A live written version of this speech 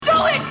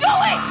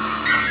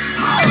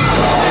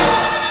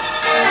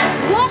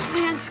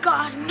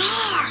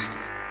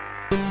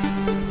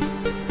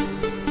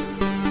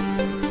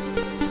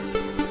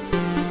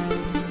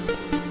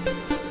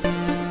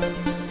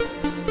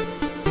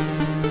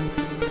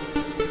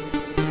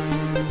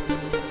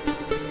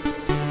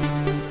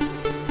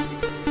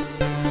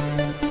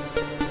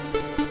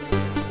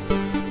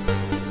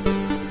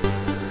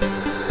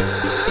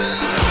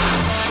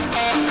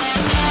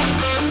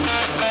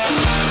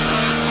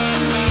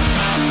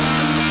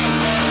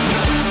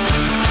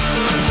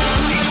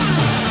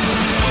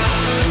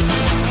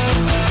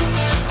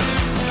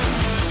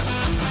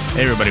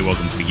Hey everybody,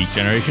 welcome to the Geek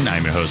Generation.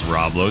 I'm your host,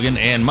 Rob Logan,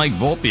 and Mike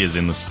Volpe is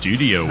in the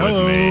studio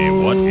with me.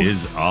 What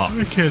is up?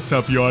 I can't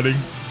stop yawning.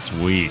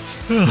 Sweet. It's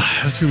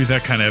going to be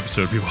that kind of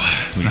episode, people.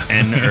 It's going to be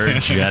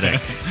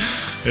energetic.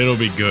 It'll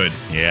be good.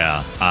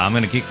 Yeah. I'm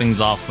going to kick things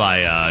off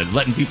by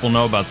letting people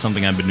know about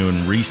something I've been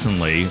doing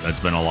recently that's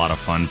been a lot of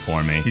fun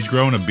for me. He's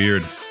growing a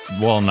beard.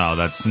 Well, no,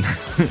 that's...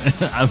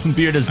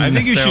 beard isn't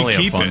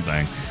necessarily a fun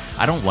thing.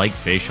 I don't like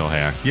facial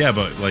hair. Yeah,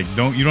 but you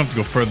don't have to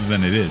go further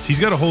than it is.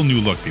 He's got a whole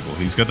new look, people.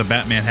 He's got the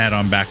Batman hat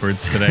on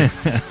backwards today.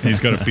 He's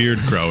got a beard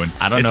growing.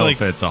 I don't know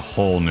if it's a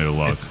whole new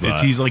look.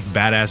 He's like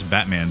badass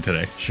Batman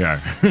today.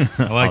 Sure.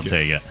 I'll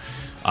take it.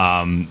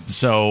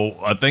 So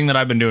a thing that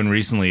I've been doing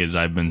recently is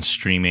I've been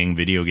streaming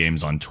video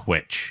games on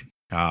Twitch.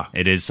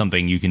 It is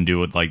something you can do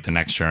with like the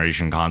next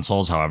generation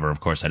consoles. However, of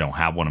course, I don't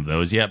have one of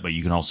those yet, but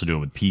you can also do it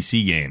with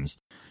PC games.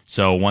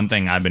 So one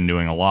thing I've been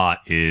doing a lot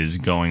is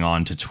going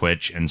on to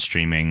Twitch and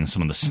streaming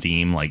some of the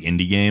Steam, like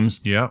indie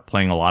games. Yeah.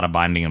 Playing a lot of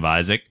Binding of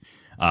Isaac.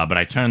 But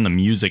I turn the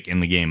music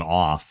in the game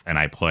off and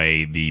I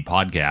play the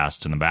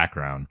podcast in the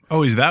background.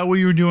 Oh, is that what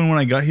you were doing when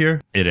I got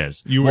here? It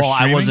is. You were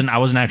streaming? I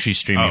wasn't actually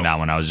streaming that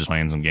one. I was just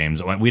playing some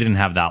games. We didn't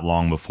have that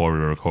long before we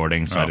were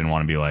recording, so I didn't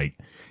want to be like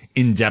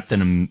in depth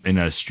in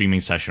a streaming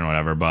session or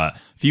whatever, but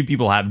a few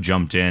people have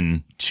jumped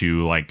in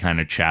to like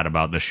kind of chat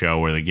about the show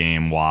or the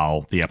game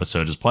while the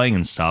episode is playing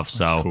and stuff.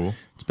 So cool.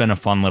 It's been a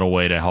fun little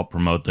way to help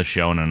promote the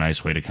show and a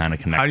nice way to kind of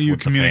connect. How do you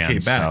with communicate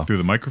the fans. back? Through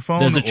the microphone?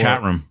 There's a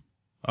chat room.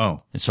 Oh.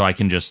 So I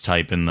can just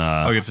type in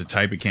the... Oh, you have to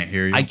type, it can't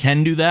hear you? I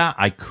can do that.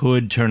 I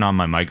could turn on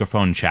my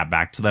microphone and chat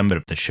back to them, but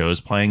if the show's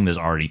playing, there's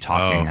already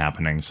talking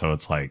happening. So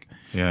it's like,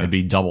 it'd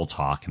be double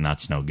talk, and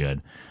that's no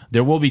good.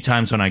 There will be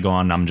times when I go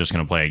on and I'm just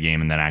going to play a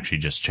game and then actually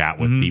just chat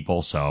with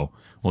people. So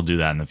we'll do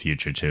that in the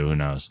future too. Who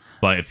knows?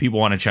 But if people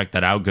want to check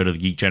that out, go to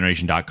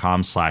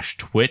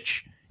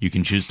thegeekgeneration.com/Twitch. You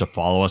can choose to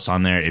follow us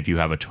on there if you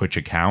have a Twitch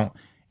account.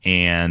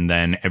 And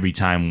then every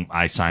time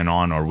I sign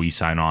on or we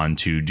sign on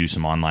to do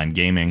some online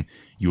gaming,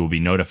 you will be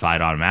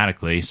notified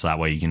automatically. So that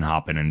way you can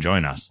hop in and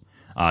join us.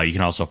 You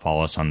can also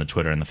follow us on the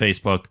Twitter and the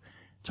Facebook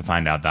to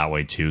find out that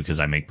way too,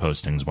 because I make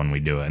postings when we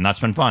do it. And that's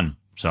been fun.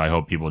 So I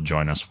hope people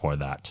join us for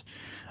that.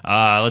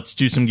 Let's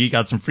do some geek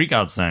outs and freak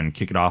outs then.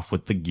 Kick it off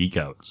with the geek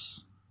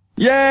outs.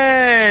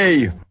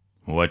 Yay!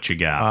 What you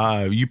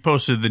got? You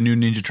posted the new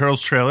Ninja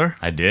Turtles trailer.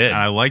 I did. And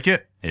I like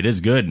it. It is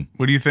good.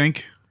 What do you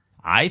think?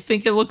 I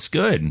think it looks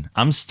good.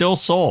 I'm still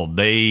sold.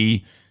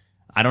 I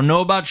don't know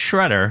about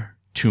Shredder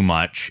too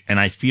much, and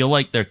I feel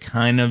like they're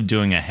kind of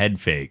doing a head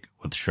fake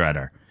with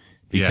Shredder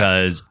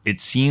because it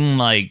seemed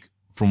like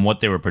from what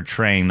they were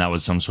portraying, that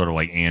was some sort of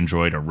like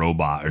android or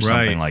robot or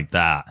something like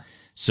that.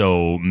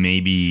 So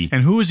maybe...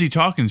 And who was he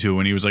talking to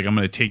when he was like, I'm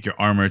going to take your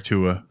armor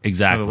to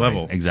another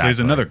level? Exactly. There's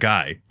another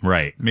guy.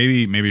 Right.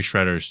 Maybe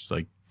Shredder's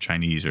like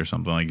Chinese or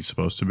something like he's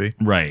supposed to be.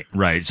 Right.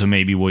 So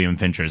maybe William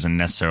Fincher isn't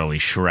necessarily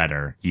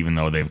Shredder, even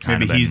though they've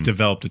kind of been... Maybe he's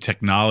developed a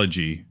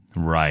technology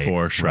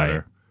for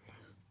Shredder.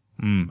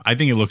 I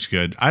think it looks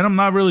good. I'm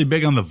not really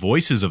big on the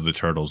voices of the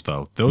turtles,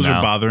 though. Those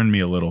are bothering me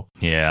a little.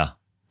 Yeah.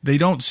 They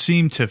don't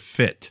seem to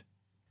fit.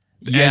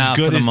 As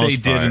good as they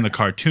did in the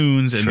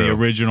cartoons and the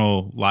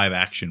original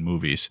live-action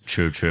movies.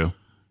 True.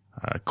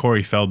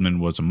 Corey Feldman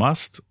was a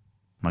must.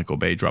 Michael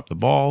Bay dropped the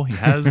ball. He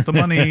has the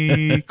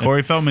money.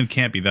 Corey Feldman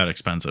can't be that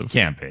expensive.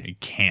 Can't be. He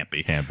can't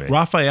be. Can't be.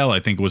 Raphael, I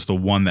think, was the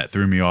one that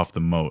threw me off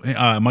the most.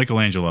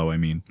 Michelangelo, I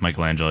mean.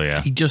 Michelangelo,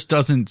 yeah. He just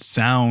doesn't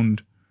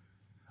sound...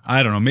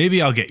 I don't know. Maybe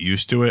I'll get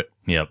used to it.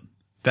 Yep.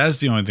 That's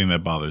the only thing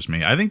that bothers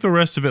me. I think the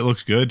rest of it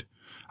looks good.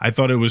 I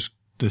thought it was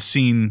the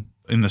scene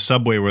in the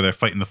subway where they're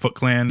fighting the Foot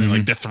Clan and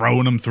like they're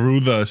throwing them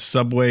through the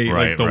subway,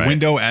 like the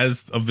window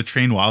of the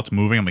train while it's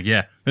moving. I'm like,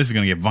 yeah, this is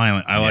going to get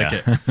violent. I like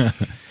it.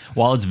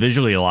 While it's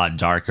visually a lot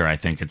darker, I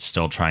think it's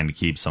still trying to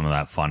keep some of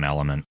that fun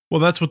element. Well,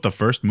 that's what the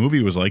first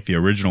movie was like, the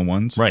original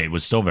ones. Right. It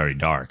was still very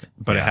dark.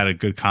 But it had a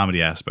good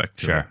comedy aspect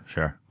to it.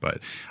 Sure.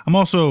 But I'm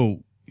also,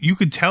 you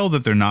could tell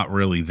that they're not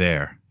really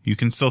there. You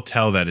can still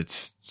tell that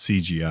it's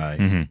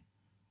CGI,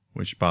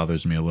 which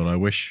bothers me a little. I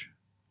wish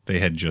they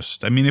had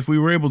just, I mean, if we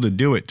were able to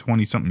do it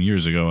 20-something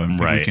years ago, I think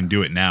we can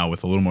do it now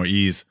with a little more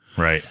ease.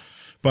 Right.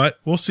 But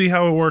we'll see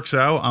how it works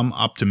out. I'm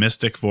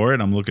optimistic for it.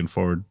 I'm looking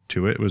forward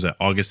to it. Was that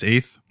August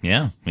 8th?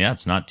 Yeah.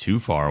 It's not too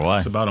far away.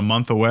 It's about a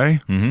month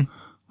away. Mm-hmm.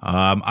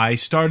 I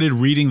started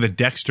reading the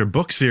Dexter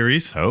book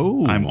series.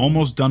 Oh. I'm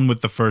almost done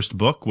with the first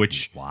book,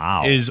 which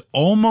is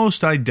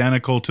almost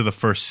identical to the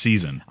first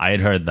season. I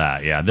had heard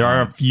that, yeah. There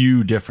are a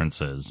few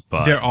differences,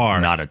 but there are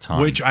not a ton.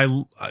 Which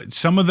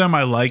some of them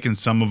I like and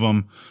some of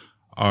them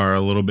are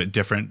a little bit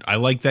different. I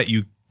like that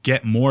you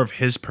get more of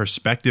his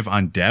perspective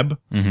on Deb.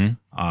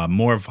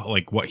 More of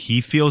like what he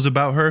feels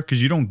about her,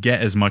 because you don't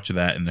get as much of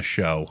that in the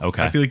show.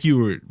 Okay. I feel like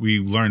we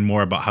learn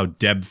more about how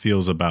Deb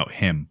feels about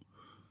him.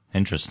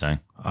 Interesting.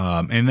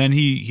 And then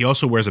he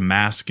also wears a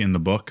mask in the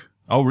book.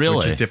 Oh, really?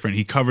 Which is different.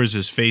 He covers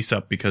his face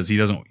up because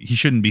he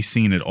shouldn't be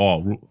seen at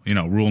all. You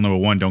know, rule number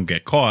 1, don't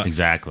get caught.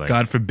 Exactly.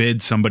 God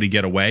forbid somebody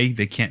get away.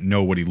 They can't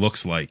know what he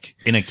looks like.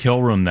 In a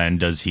kill room, then,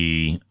 does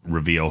he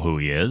reveal who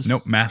he is?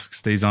 Nope, mask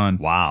stays on.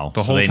 Wow.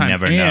 The so whole they time.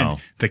 never and know.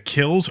 The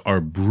kills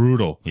are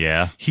brutal.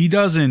 Yeah.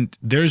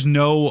 There's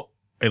no,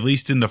 at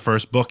least in the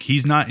first book,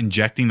 he's not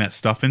injecting that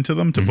stuff into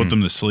them to put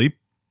them to sleep.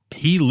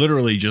 He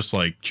literally just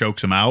like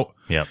chokes them out,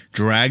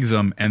 drags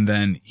them, and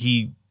then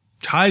he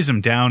ties them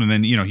down, and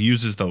then, you know, he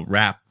uses the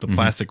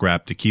plastic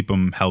wrap to keep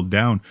them held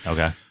down.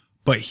 Okay.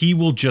 But he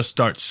will just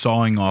start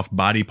sawing off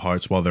body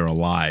parts while they're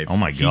alive. Oh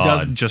my God. He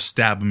doesn't just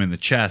stab them in the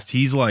chest.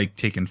 He's like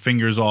taking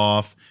fingers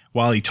off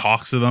while he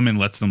talks to them and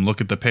lets them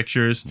look at the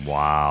pictures.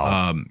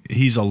 Wow.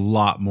 He's a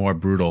lot more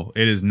brutal.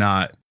 It is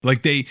not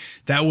like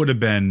that would have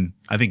been,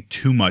 I think,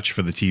 too much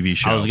for the TV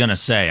show. I was going to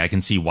say, I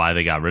can see why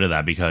they got rid of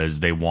that, because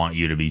they want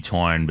you to be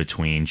torn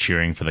between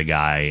cheering for the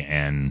guy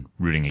and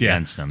rooting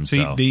against him.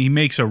 So he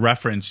makes a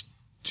reference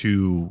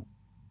to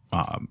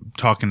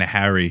talking to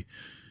Harry,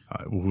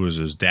 who was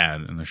his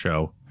dad in the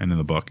show and in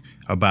the book,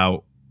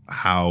 about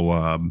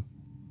how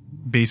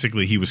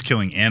basically he was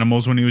killing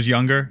animals when he was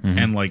younger,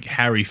 and like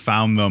Harry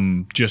found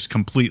them just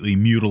completely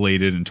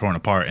mutilated and torn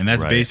apart, and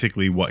that's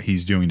basically what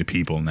he's doing to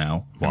people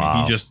now.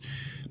 Wow. I mean,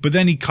 but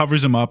then he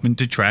covers them up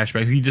into trash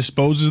bags. He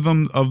disposes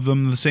of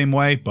them the same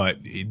way, but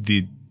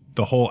the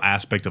whole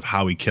aspect of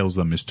how he kills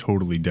them is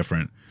totally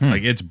different.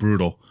 Like, it's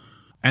brutal.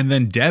 And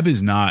then Deb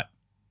is not,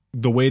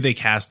 the way they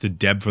casted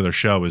Deb for the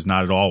show is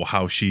not at all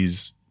how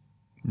she's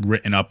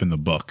written up in the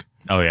book.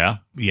 Oh, yeah?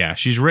 Yeah,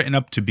 she's written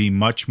up to be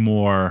much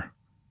more,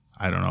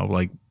 I don't know,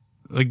 like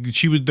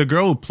she was, the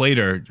girl who played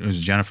her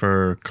was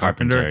Jennifer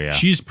Carpenter. Yeah.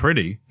 She's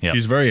pretty. Yep.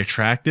 She's very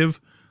attractive.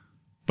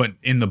 But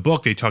in the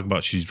book, they talk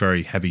about she's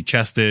very heavy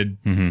chested.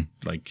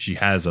 Like, she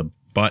has a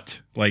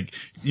butt. Like,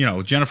 you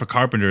know, Jennifer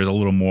Carpenter is a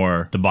little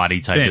more, The body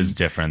type thin, is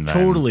different than...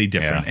 totally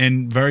different,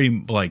 and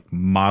very like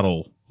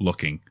model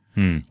looking.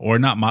 Or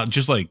not model,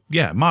 just like,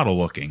 model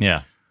looking.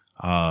 Yeah.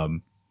 So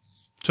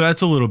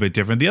that's a little bit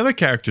different. The other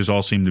characters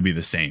all seem to be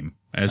the same.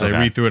 As I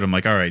read through it, I'm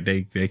like, all right,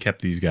 they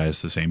kept these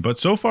guys the same. But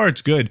so far,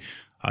 it's good.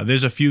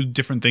 There's a few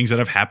different things that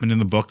have happened in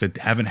the book that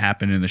haven't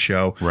happened in the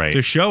show. Right.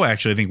 The show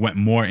actually, I think, went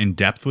more in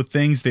depth with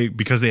things.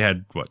 Because they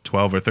had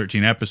 12 or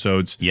 13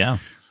 episodes. Yeah.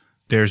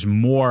 There's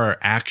more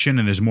action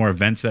and there's more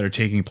events that are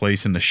taking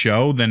place in the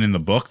show than in the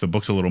book. The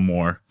book's a little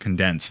more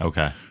condensed.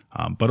 Okay.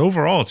 But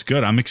overall, it's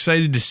good. I'm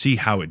excited to see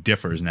how it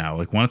differs now.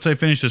 Like, once I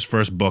finish this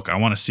first book, I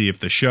want to see if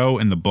the show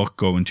and the book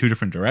go in two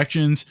different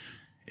directions.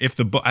 If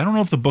the book, I don't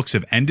know if the books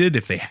have ended.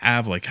 If they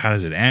have, like, how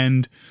does it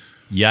end?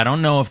 Yeah, I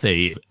don't know if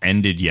they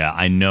ended yet.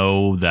 I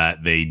know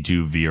that they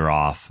do veer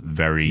off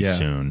very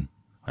soon.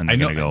 And I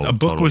know go a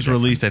book totally was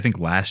different. released, I think,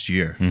 last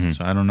year.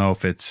 So I don't know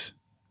if it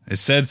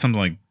said something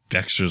like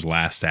Dexter's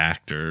Last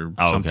Act or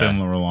something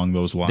along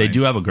those lines. They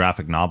do have a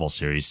graphic novel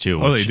series too.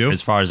 Oh, which, they do?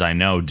 as far as I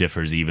know,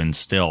 differs even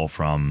still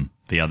from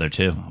the other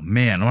two. Oh,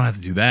 man, I'm going to have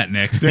to do that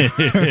next.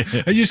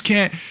 I just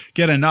can't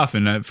get enough.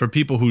 And for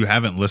people who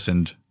haven't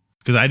listened,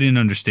 because I didn't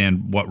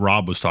understand what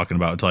Rob was talking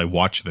about until I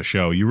watched the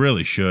show, you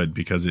really should,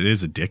 because it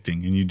is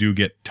addicting and you do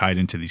get tied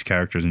into these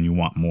characters and you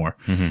want more.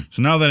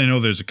 So now that I know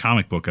there's a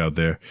comic book out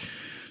there,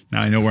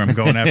 now I know where I'm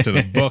going after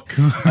the book.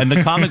 And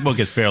the comic book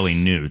is fairly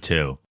new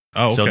too.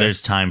 Oh, okay. So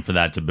there's time for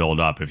that to build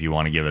up if you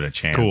want to give it a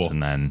chance. Cool.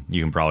 And then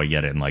you can probably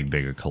get it in like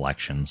bigger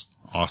collections.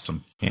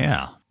 Awesome.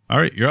 Yeah. All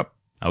right, you're up.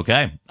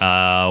 Okay.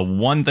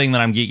 One thing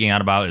that I'm geeking out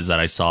about is that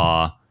I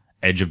saw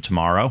Edge of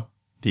Tomorrow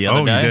the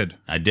other day. You did?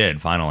 I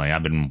did, finally.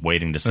 I've been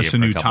waiting to see That's it for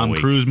the a new couple Tom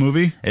weeks. Cruise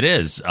movie? It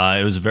is.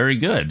 It was very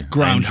good. I enjoyed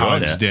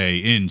Groundhog's it. Day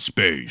in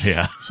space.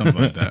 Yeah.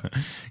 Something like that.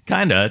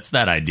 Kinda. It's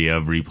that idea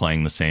of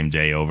replaying the same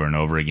day over and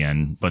over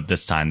again, but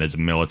this time there's a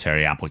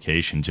military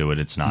application to it.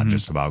 It's not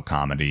just about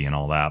comedy and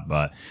all that,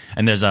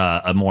 and there's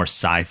a more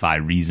sci-fi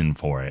reason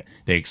for it.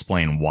 They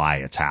explain why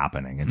it's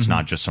happening. It's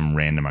not just some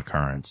random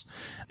occurrence.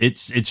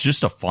 It's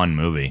just a fun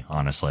movie,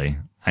 honestly.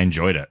 I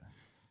enjoyed it.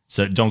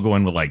 So don't go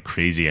in with like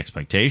crazy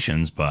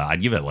expectations, but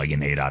I'd give it like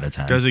an 8 out of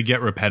 10. Does it get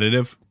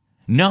repetitive?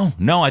 No,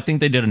 I think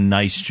they did a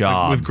nice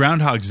job. With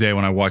Groundhog's Day,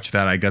 when I watched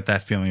that, I got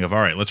that feeling of, all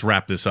right, let's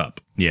wrap this up.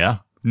 Yeah.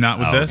 Not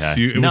with this?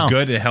 Okay. It was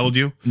good? It held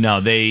you?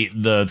 No,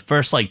 the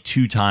first like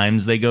 2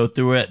 times they go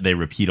through it, they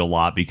repeat a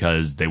lot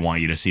because they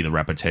want you to see the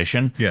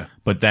repetition. Yeah.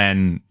 But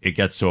then it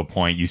gets to a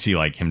point you see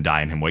like him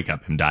die and him wake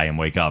up, him die and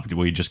wake up.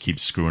 Well, he just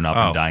keeps screwing up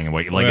and dying and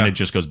waking like, and it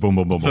just goes boom,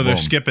 boom, boom, So boom, they're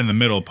boom. skipping the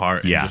middle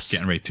part and Yes. just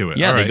getting right to it.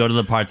 Yeah, All they right. go to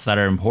the parts that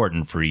are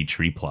important for each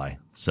replay.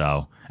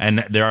 So,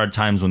 and there are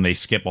times when they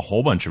skip a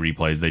whole bunch of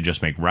replays, they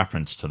just make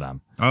reference to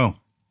them. Oh,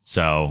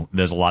 So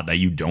there's a lot that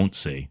you don't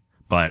see.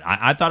 But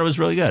I thought it was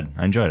really good.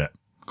 I enjoyed it.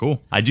 cool.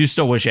 I do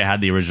still wish it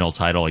had the original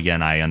title.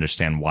 Again, I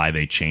understand why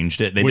they changed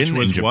it. They Which didn't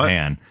in was what?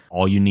 Japan.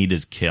 All You Need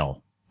Is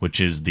Kill,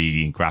 which is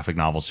the graphic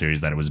novel series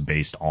that it was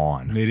based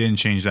on. They didn't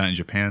change that in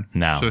Japan?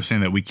 No. So they're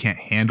saying that we can't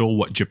handle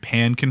what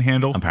Japan can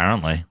handle?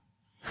 Apparently.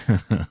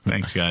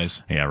 Thanks,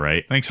 guys. Yeah,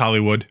 right? Thanks,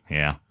 Hollywood.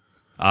 Yeah.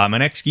 My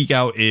next geek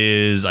out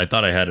is, I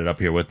thought I had it up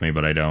here with me,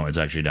 but I don't. It's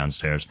actually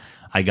downstairs.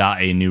 I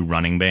got a new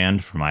running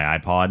band for my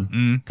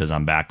iPod because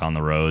I'm back on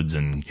the roads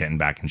and getting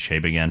back in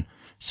shape again.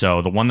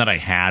 So the one that I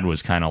had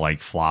was kind of like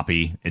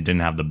floppy. It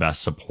didn't have the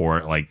best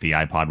support. Like the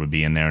iPod would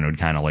be in there and it would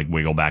kind of like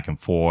wiggle back and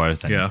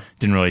forth. And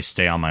didn't really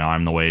stay on my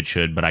arm the way it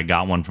should. But I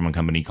got one from a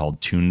company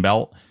called Tune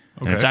Belt.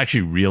 And it's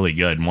actually really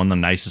good. And one of the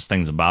nicest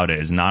things about it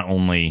is not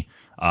only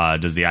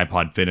does the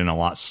iPod fit in a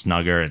lot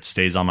snugger, it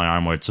stays on my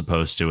arm where it's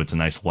supposed to. It's a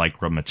nice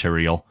Lycra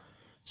material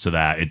so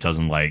that it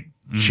doesn't like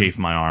chafe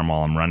my arm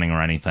while I'm running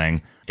or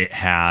anything. It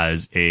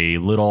has a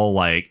little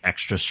like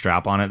extra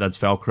strap on it that's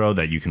Velcro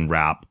that you can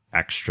wrap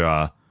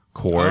extra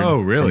cord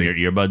from your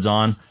earbuds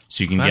on,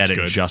 so you can get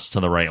it just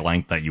to the right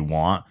length that you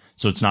want.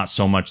 So it's not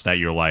so much that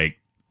you're like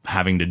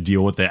having to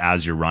deal with it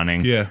as you're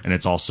running. Yeah. And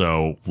it's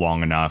also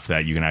long enough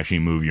that you can actually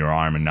move your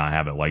arm and not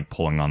have it like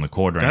pulling on the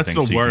cord or anything.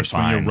 That's the worst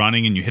when you're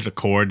running and you hit the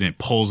cord and it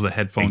pulls the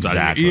headphones out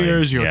of your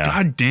ears. You're like,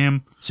 God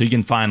damn. So you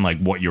can find like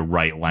what your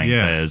right length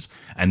is.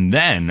 And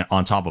then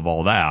on top of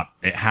all that,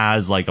 it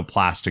has like a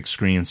plastic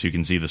screen so you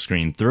can see the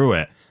screen through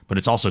it, but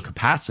it's also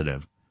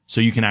capacitive. So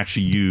you can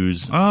actually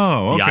use the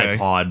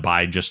iPod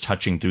by just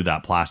touching through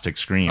that plastic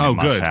screen. It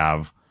must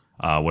have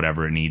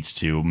whatever it needs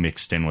to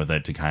mixed in with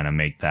it to kind of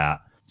make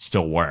that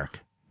still work.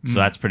 So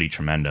that's pretty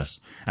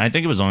tremendous. And I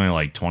think it was only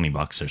like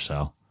 $20 or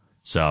so.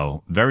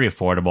 So very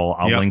affordable.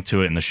 I'll link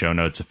to it in the show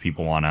notes if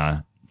people want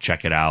to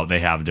check it out. They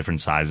have different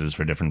sizes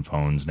for different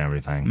phones and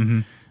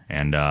everything.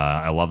 And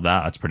I love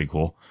that. That's pretty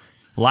cool.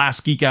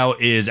 Last geek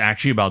out is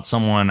actually about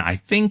someone I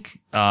think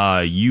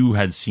you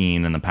had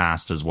seen in the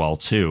past as well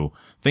too.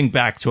 Think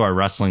back to our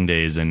wrestling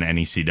days in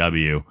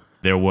NECW.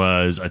 There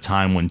was a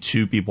time when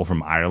two people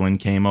from Ireland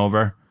came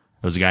over.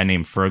 There was a guy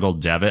named Fergal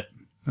Devitt.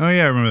 Oh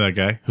yeah, I remember that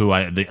guy. Who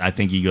I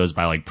think he goes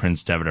by like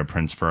Prince Devitt or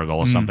Prince Fergal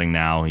or something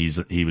now.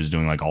 He was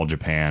doing like All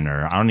Japan,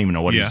 or I don't even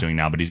know what he's doing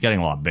now, but he's getting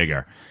a lot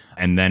bigger.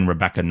 And then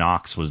Rebecca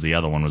Knox was the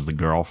other one, was the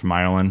girl from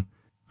Ireland.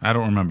 I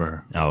don't remember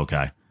her. Oh,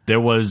 okay. There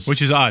was,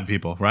 which is odd,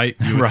 people, right?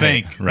 You would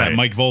think that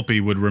Mike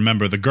Volpe would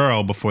remember the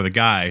girl before the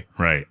guy.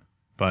 Right.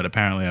 But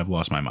apparently I've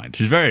lost my mind.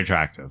 She's very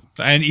attractive.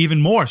 And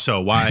even more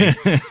so, why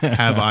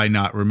have I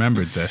not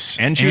remembered this?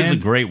 And she was a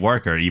great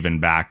worker even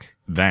back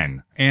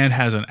then. And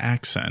has an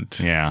accent.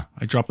 Yeah.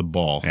 I dropped the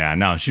ball. Yeah,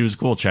 no, she was a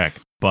cool chick.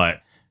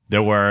 But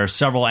there were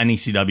several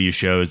NECW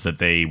shows that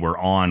they were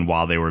on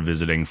while they were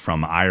visiting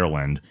from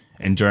Ireland.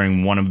 And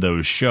during one of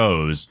those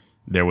shows,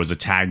 there was a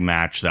tag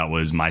match that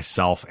was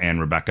myself and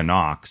Rebecca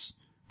Knox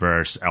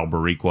versus El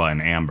Bariqua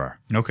and Amber.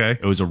 Okay.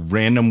 It was a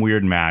random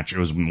weird match. It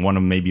was one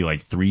of maybe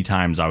like 3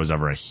 times I was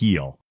ever a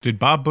heel. Did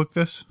Bob book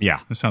this? Yeah.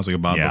 This sounds like a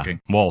Bob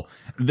booking. Well,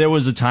 there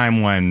was a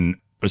time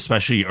when,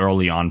 especially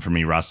early on for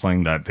me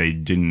wrestling, that they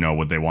didn't know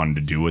what they wanted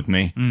to do with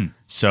me.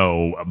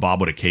 So Bob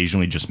would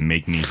occasionally just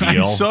make me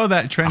heel. I saw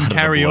that trend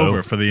carry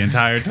over for the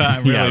entire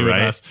time. Really, with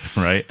us.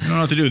 Right. I don't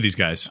know what to do with these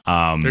guys.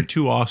 They're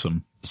too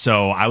awesome.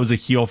 So I was a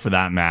heel for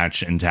that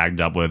match and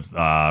tagged up with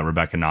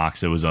Rebecca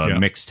Knox. It was a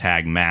mixed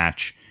tag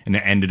match. And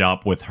it ended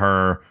up with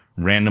her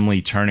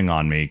randomly turning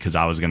on me because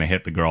I was going to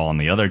hit the girl on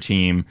the other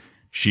team.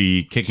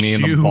 She kicked me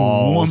in the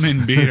balls.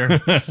 Woman beater.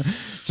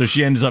 So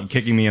she ends up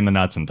kicking me in the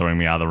nuts and throwing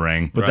me out of the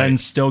ring, but then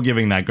still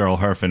giving that girl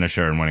her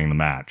finisher and winning the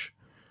match.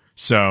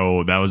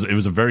 So it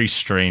was a very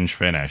strange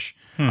finish.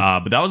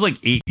 But that was like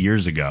 8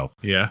 years ago.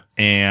 Yeah.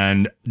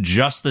 And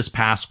just this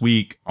past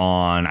week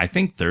on, I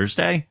think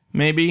Thursday,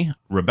 maybe,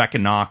 Rebecca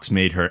Knox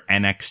made her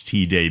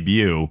NXT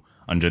debut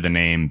under the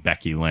name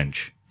Becky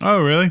Lynch.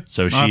 Oh, really?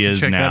 So she is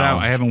check now. That out.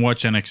 I haven't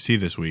watched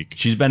NXT this week.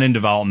 She's been in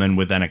development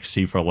with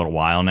NXT for a little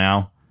while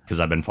now because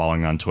I've been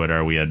following on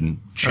Twitter. We had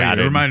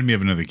chatted. It reminded me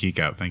of another geek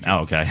out. Thank you.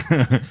 Oh, okay.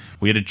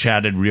 We had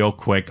chatted real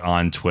quick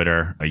on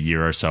Twitter a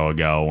year or so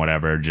ago,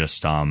 whatever.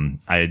 Just I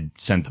had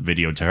sent the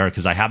video to her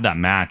because I have that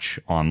match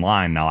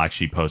online. And I'll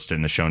actually post it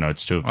in the show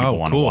notes too if people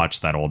want to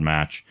watch that old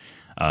match.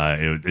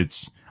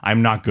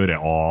 I'm not good at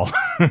all.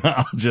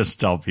 I'll just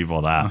tell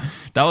people that.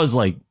 That was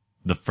like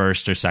the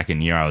first or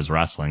second year I was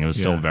wrestling. It was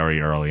still very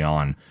early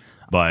on,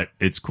 but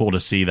it's cool to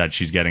see that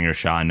she's getting her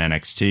shot in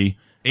NXT.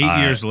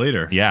 8 years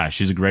later. Yeah,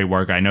 she's a great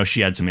worker. I know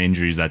she had some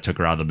injuries that took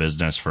her out of the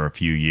business for a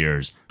few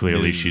years.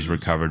 Clearly, she's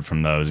recovered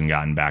from those and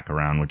gotten back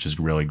around, which is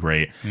really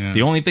great. Yeah.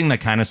 The only thing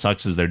that kind of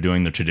sucks is they're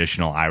doing the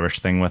traditional Irish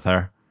thing with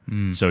her.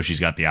 So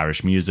she's got the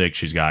Irish music,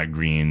 she's got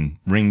green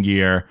ring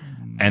gear,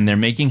 and they're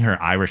making her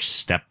Irish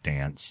step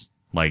dance,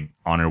 like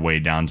on her way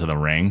down to the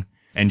ring.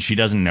 And she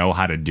doesn't know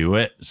how to do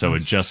it, so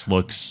it just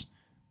looks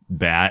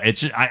bad.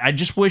 I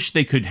just wish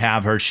they could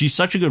have her. She's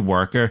such a good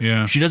worker.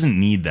 Yeah. She doesn't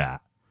need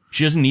that.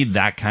 She doesn't need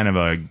that kind of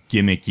a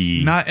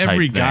gimmicky. Not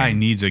every type guy thing.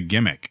 needs a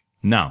gimmick.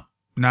 No.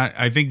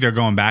 I think they're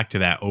going back to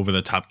that over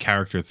the top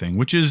character thing,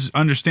 which is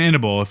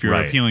understandable if you're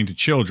appealing to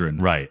children.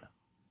 Right.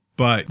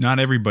 But not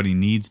everybody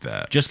needs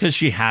that. Just because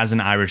she has an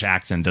Irish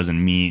accent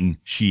doesn't mean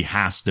she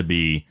has to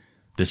be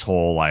this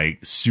whole like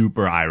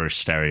super Irish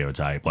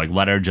stereotype. Like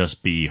let her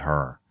just be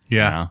her.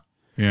 Yeah. You know?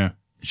 Yeah.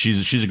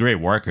 She's a great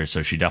worker,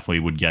 so she definitely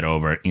would get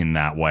over in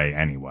that way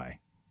anyway.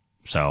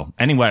 So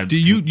anyway,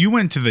 you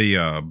went to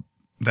the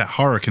that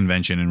horror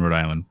convention in Rhode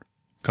Island.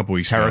 couple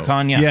weeks ago.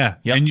 Terracon, yeah. Yeah.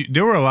 Yep. And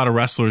there were a lot of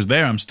wrestlers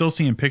there. I'm still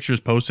seeing pictures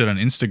posted on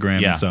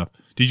Instagram and stuff.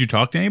 Did you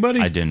talk to anybody?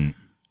 I didn't.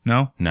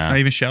 No? No. Not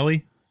even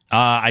Shelly?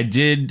 I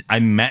did.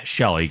 I met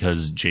Shelly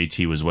because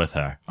JT was with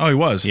her. Oh, he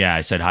was? Yeah, I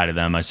said hi to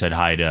them. I said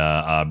hi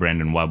to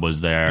Brandon Webb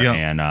was there,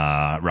 and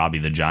Robbie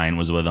the Giant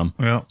was with him.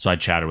 Yeah. So I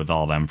chatted with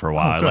all of them for a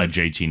while. I let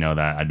JT know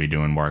that I'd be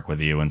doing work with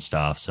you and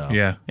stuff. So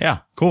yeah.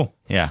 Cool.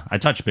 Yeah, I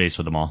touched base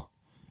with them all.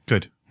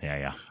 Good.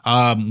 Yeah.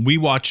 We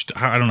watched,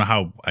 I don't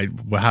know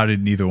how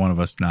did neither one of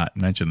us not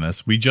mention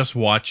this? We just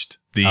watched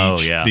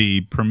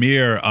the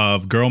premiere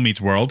of Girl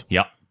Meets World.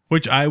 Yep.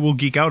 Which I will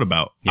geek out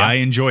about. Yep. I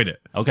enjoyed it.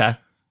 Okay.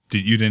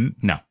 You didn't?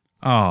 No.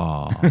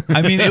 Oh,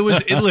 I mean,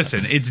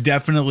 listen, it's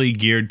definitely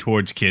geared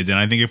towards kids. And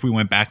I think if we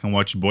went back and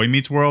watched Boy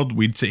Meets World,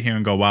 we'd sit here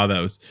and go, wow,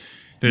 there's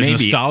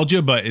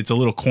nostalgia, but it's a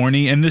little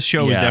corny. And this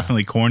show is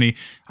definitely corny.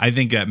 I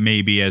think that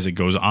maybe as it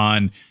goes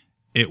on,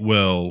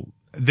 they'll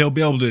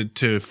be able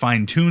to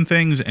fine tune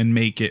things and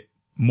make it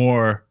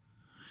more.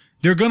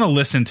 They're going to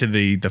listen to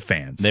the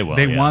fans. They will.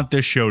 They want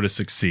this show to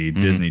succeed.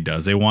 Mm-hmm. Disney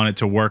does. They want it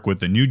to work with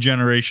the new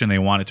generation. They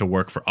want it to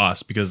work for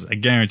us because I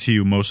guarantee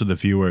you most of the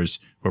viewers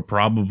were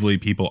probably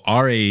people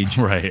our age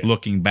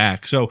looking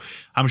back. So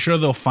I'm sure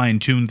they'll fine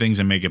tune things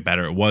and make it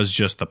better. It was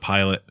just the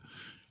pilot,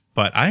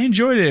 but I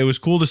enjoyed it. It was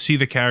cool to see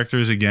the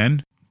characters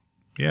again.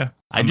 Yeah.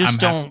 I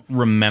don't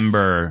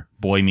remember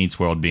Boy Meets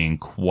World being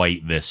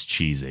quite this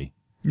cheesy.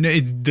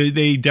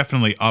 They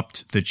definitely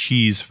upped the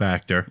cheese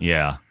factor.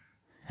 Yeah.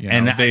 You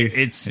know,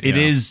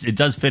 it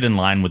does fit in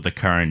line with the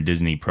current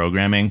Disney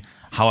programming.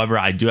 However,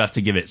 I do have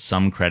to give it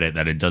some credit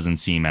that it doesn't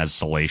seem as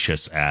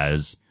salacious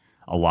as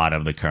a lot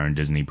of the current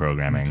Disney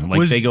programming.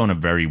 Like they go in a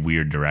very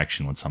weird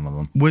direction with some of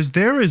them. Was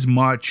there as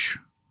much,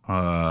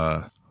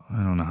 I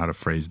don't know how to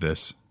phrase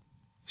this,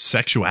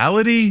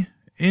 sexuality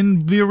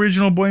in the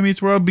original Boy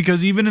Meets World?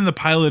 Because even in the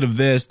pilot of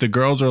this, the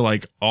girls are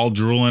like all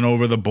drooling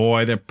over the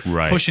boy. They're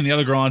pushing the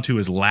other girl onto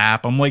his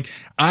lap. I'm like,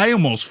 I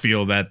almost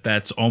feel that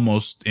that's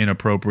almost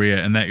inappropriate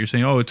and that you're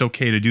saying, oh, it's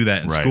okay to do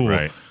that in school.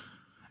 Right.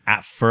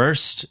 At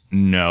first,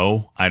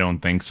 no, I don't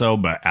think so.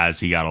 But as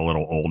he got a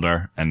little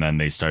older and then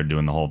they started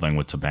doing the whole thing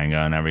with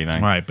Topanga and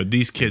everything. Right. But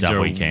these kids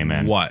came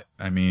in. What?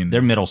 I mean,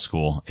 they're middle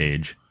school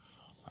age.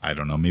 I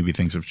don't know. Maybe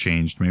things have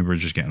changed. Maybe we're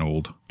just getting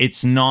old.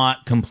 It's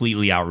not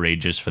completely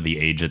outrageous for the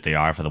age that they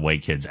are, for the way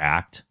kids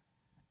act.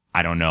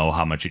 I don't know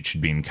how much it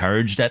should be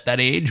encouraged at that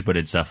age, but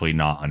it's definitely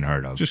not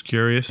unheard of. Just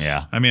curious.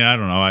 Yeah. I mean, I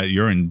don't know.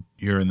 You're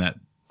in that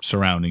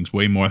surroundings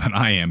way more than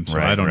I am, so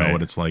I don't know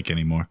what it's like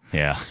anymore.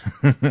 Yeah.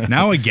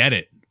 Now I get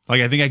it.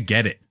 Like, I think I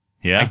get it.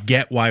 Yeah. I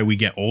get why we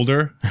get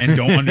older and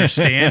don't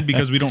understand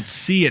because we don't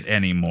see it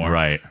anymore.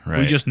 Right.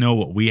 We just know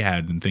what we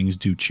had and things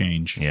do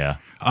change. Yeah.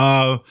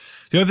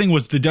 The other thing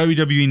was the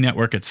WWE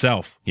network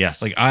itself.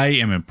 Yes. Like, I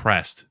am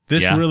impressed.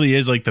 This really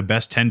is like the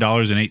best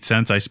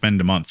 $10.08 I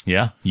spend a month.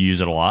 Yeah. You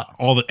use it a lot?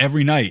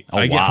 Every night.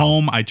 I get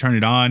home, I turn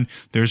it on.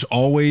 There's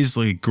always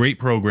like great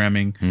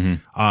programming.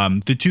 Mm-hmm.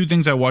 The two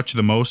things I watch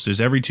the most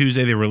is every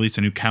Tuesday they release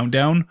a new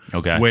countdown.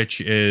 Okay.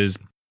 Which is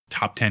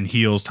top 10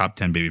 heels, top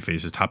 10 baby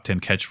faces, top 10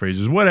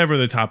 catchphrases, whatever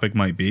the topic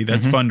might be.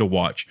 That's fun to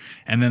watch.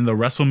 And then the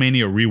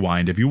WrestleMania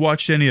Rewind. Have you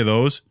watched any of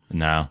those?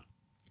 No.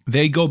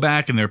 They go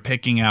back and they're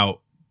picking out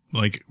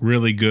like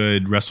really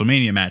good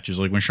WrestleMania matches.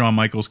 Like when Shawn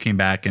Michaels came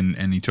back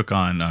and he took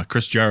on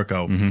Chris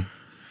Jericho. Mm-hmm.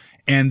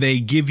 And they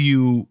give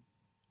you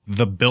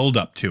the build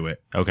up to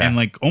it. Okay. And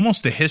like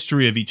almost the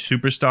history of each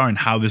superstar and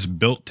how this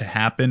built to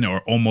happen or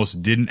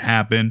almost didn't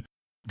happen.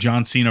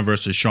 John Cena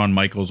versus Shawn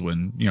Michaels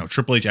when,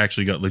 Triple H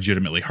actually got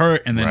legitimately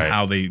hurt, and then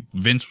how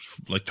Vince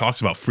like talks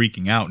about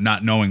freaking out,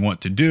 not knowing what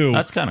to do.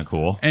 That's kind of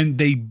cool. And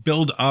they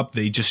build up,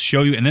 they just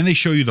show you, and then they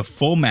show you the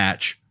full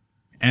match.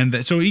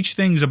 And so each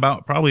thing's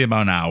probably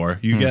about an hour.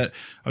 You get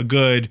a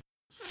good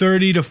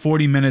 30 to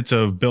 40 minutes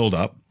of build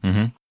up.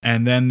 Mm-hmm.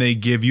 And then they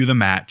give you the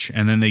match,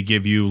 and then they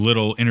give you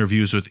little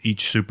interviews with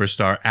each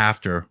superstar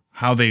after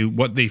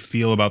what they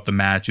feel about the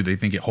match. Do they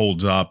think it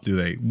holds up?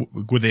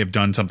 Would they have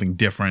done something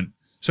different?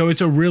 So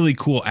it's a really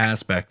cool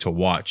aspect to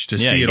watch, to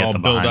see it all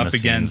build up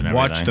again,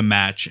 watch the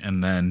match,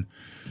 and then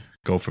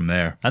go from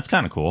there. That's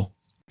kind of cool.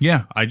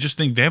 Yeah, I just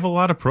think they have a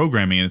lot of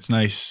programming, and it's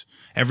nice.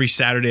 Every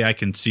Saturday I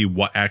can see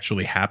what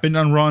actually happened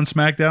on Raw and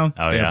SmackDown.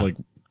 They have like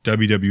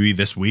WWE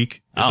this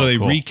week. So they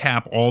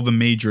recap all the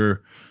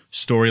major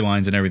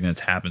storylines and everything that's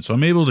happened. So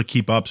I'm able to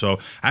keep up. So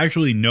I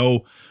actually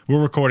know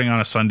we're recording on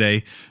a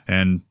Sunday,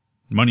 and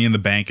Money in the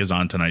Bank is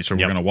on tonight, so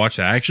we're going to watch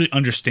that. I actually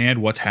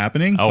understand what's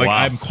happening.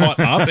 I'm caught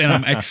up, and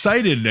I'm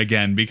excited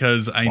again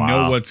because I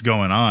know what's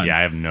going on. Yeah,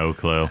 I have no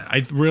clue.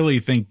 I really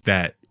think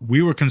that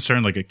we were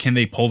concerned, like, can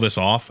they pull this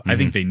off? Mm-hmm. I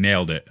think they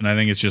nailed it, and I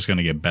think it's just going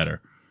to get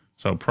better.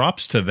 So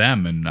props to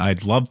them, and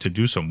I'd love to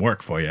do some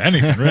work for you.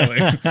 Anything, really.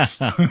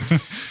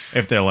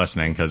 If they're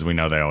listening, because we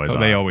know they always are.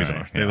 They always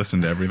are. They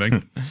listen to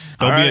everything.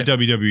 There'll be a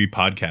WWE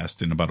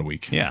podcast in about a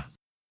week. Yeah.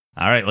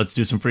 All right, let's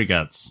do some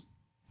freakouts.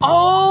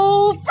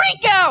 Oh,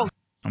 freak out!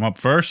 I'm up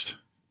first?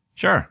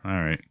 Sure. All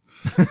right.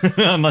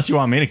 Unless you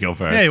want me to go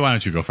first. Hey, why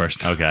don't you go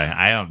first?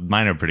 Okay.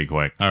 Mine are pretty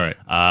quick. All right.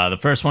 The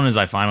first one is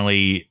I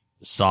finally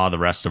saw the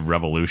rest of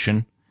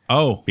Revolution.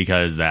 Oh.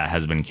 Because that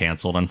has been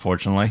canceled,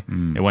 unfortunately.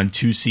 It went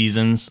 2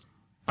 seasons.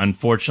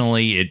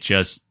 Unfortunately, it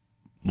just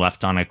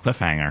left on a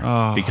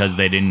cliffhanger because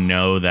they didn't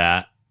know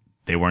that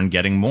they weren't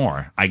getting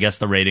more. I guess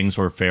the ratings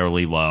were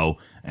fairly low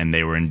and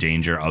they were in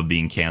danger of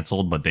being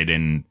canceled, but they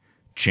didn't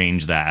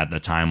change that at the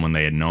time when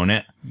they had known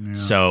it. Yeah.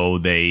 So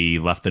they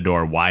left the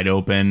door wide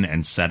open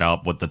and set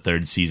up what the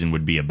 3rd season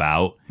would be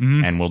about,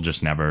 and we'll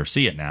just never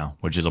see it now,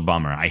 which is a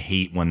bummer. I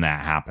hate when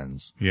that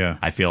happens. Yeah.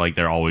 I feel like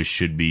there always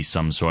should be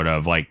some sort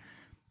of like,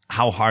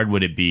 how hard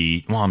would it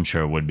be? Well, I'm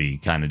sure it would be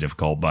kind of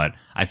difficult, but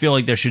I feel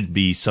like there should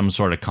be some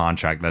sort of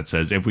contract that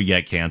says if we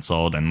get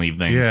canceled and leave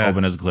things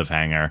open as a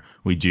cliffhanger,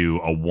 we do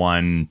a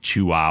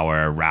 1-2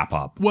 hour wrap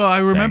up. Well, I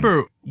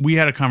remember we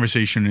had a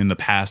conversation in the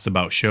past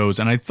about shows,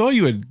 and I thought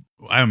you had,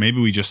 I don't know, maybe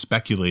we just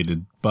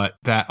speculated, but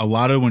that a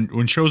lot of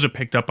when shows are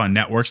picked up on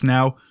networks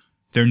now,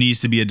 there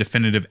needs to be a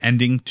definitive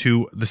ending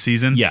to the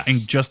season. Yes.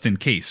 And just in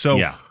case. So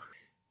yeah.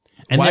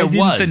 And why there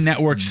didn't the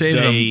network say to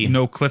them,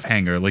 no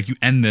cliffhanger? Like, you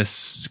end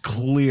this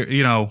clear,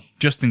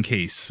 just in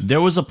case.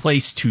 There was a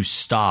place to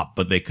stop,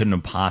 but they couldn't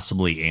have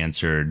possibly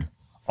answered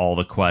all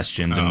the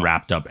questions and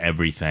wrapped up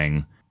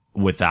everything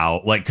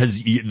without, like,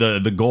 because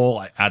the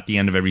goal at the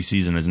end of every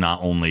season is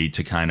not only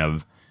to kind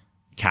of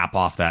cap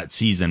off that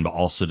season, but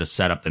also to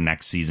set up the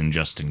next season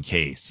just in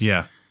case.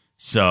 Yeah.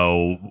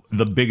 So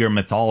the bigger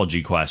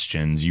mythology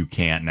questions you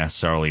can't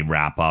necessarily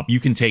wrap up. You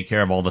can take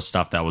care of all the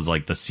stuff that was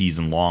like the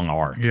season long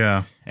arc.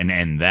 Yeah. And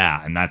end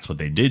that. And that's what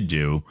they did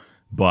do.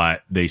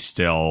 But they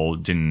still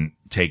didn't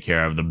take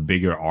care of the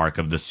bigger arc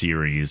of the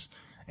series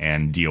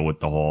and deal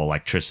with the whole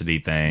electricity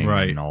thing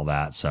and all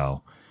that.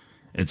 So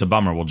it's a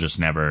bummer. We'll just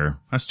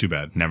That's too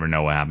bad. Never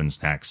know what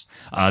happens next.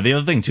 The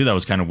other thing too that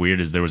was kind of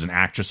weird is there was an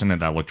actress in it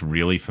that looked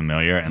really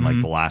familiar. And like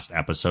the last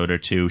episode or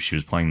two, she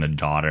was playing the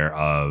daughter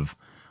of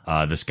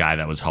this guy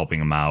that was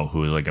helping him out, who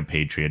was like a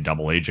Patriot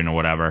double agent or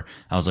whatever.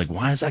 I was like,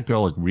 why does that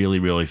girl look really,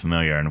 really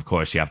familiar? And of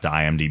course, you have to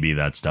IMDb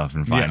that stuff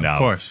and find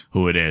out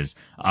who it is.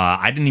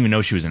 I didn't even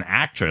know she was an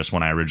actress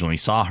when I originally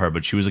saw her,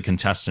 but she was a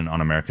contestant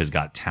on America's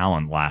Got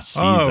Talent last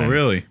season. Oh,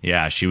 really?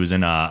 Yeah, she was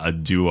in a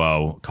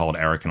duo called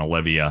Eric and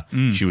Olivia.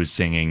 She was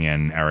singing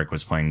and Eric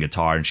was playing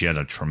guitar, and she had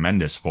a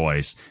tremendous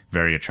voice.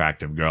 Very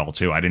attractive girl,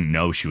 too. I didn't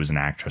know she was an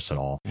actress at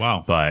all.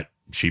 Wow. But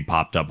she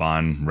popped up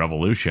on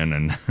Revolution,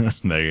 and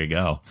there you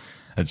go.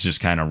 It's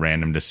just kind of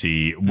random to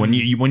see when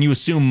you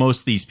assume most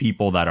of these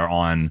people that are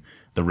on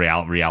the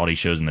reality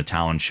shows and the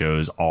talent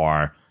shows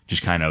are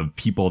just kind of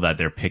people that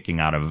they're picking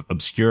out of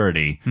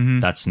obscurity.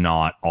 That's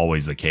not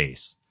always the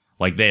case.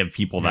 Like they have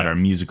people that are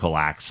musical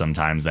acts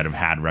sometimes that have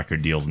had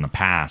record deals in the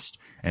past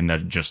and they're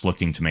just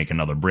looking to make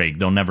another break.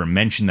 They'll never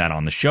mention that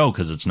on the show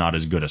because it's not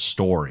as good a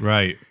story.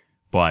 Right.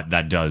 But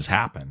that does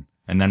happen.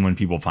 And then when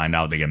people find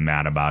out, they get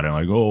mad about it.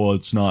 Like, oh,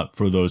 it's not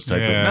for those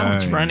type of... No,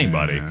 it's for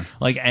anybody. Yeah.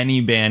 Like,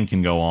 any band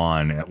can go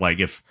on. Like,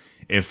 if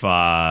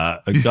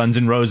Guns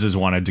N' Roses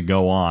wanted to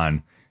go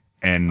on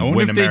and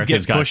win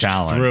America's Got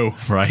Talent,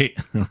 right?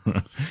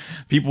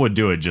 People would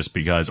do it just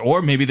because.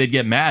 Or maybe they'd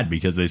get mad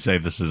because they say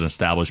this is an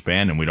established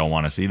band and we don't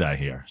want to see that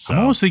here. So, I'm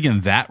almost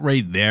thinking that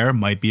right there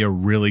might be a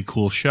really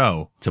cool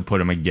show. To put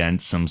them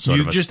against some sort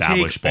of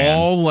established band.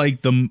 All,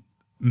 like, the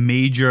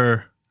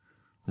major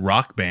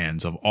rock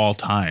bands of all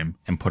time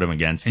and put them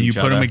against and each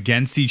other. You put them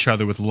against each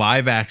other with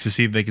live acts to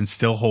see if they can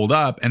still hold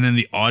up, and then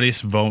the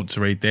audience votes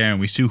right there and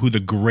we see who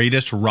the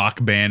greatest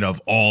rock band of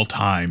all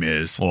time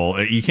is.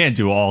 Well, you can't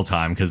do all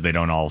time because they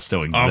don't all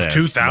still exist. Of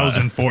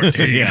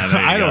 2014. Yeah,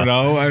 I don't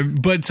know,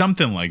 but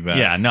something like that.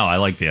 Yeah, no, I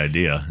like the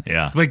idea.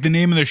 Yeah, like the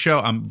name of the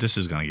show, this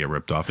is gonna get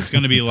ripped off. It's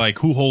gonna be like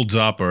Who Holds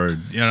Up, or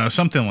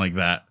something like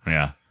that.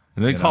 Yeah,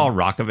 they call it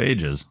Rock of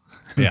Ages.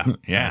 Yeah.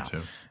 Yeah.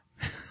 Too.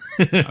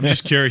 I'm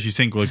just curious. You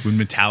think, like, would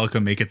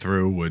Metallica make it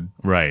through? Who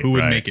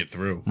would make it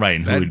through? Right,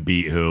 and who would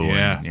beat who?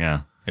 Yeah,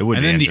 and, it would.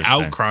 And be then the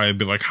outcry would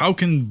be like, "How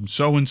can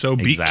so and so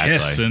beat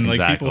Kiss?" And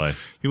like people would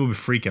be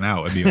freaking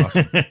out. It'd be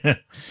awesome.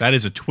 That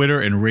is a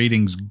Twitter and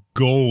ratings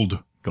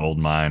gold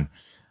mine.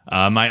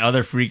 My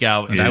other freak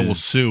out is I will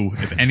sue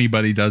if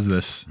anybody does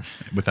this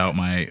without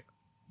my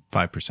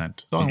 5%.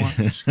 That's all I want.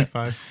 Just get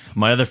 5.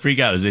 My other freak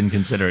out is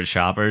inconsiderate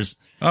shoppers.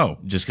 Oh,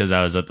 just because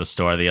I was at the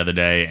store the other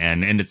day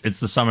and it's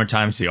the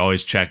summertime, so you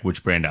always check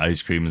which brand of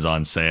ice cream is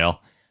on sale.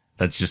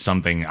 That's just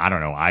something, I don't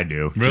know, I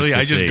do. Really?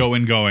 I just go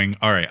in going,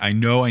 all right, I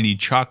know I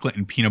need chocolate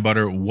and peanut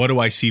butter. What do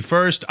I see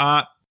first?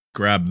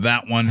 Grab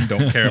that one.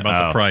 Don't care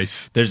about the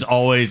price. There's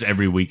always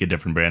every week a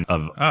different brand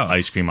of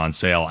ice cream on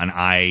sale. And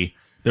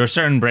there are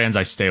certain brands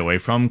I stay away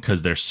from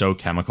because they're so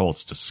chemical.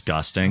 It's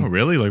disgusting. Oh,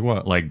 really? Like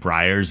what? Like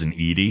Breyers and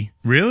Edie.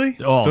 Really?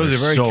 Oh, those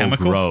are very so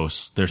chemical?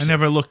 Gross. I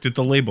never looked at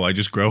the label. I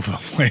just grow for the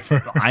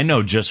flavor. I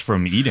know just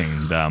from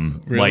eating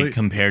them. Really? Like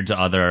compared to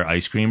other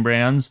ice cream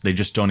brands, they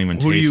just don't even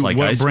taste like ice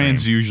cream. What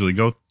brands do you usually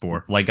go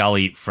for? Like I'll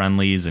eat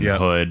Friendlies and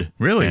Hood.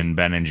 Really? And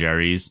Ben and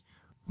Jerry's.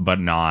 But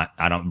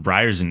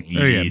Breyers and Edie.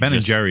 Oh yeah, Ben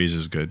and Jerry's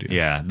is good.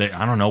 Yeah,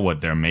 I don't know what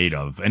they're made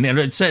of. And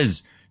it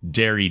says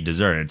dairy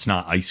dessert. It's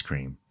not ice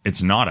cream.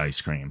 It's not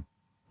ice cream.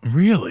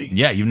 Really?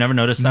 Yeah, you've never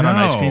noticed that on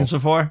ice creams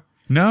before?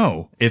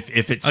 No. If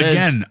it says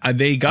Again,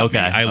 they got me.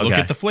 I look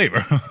okay. at the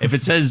flavor. If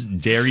it says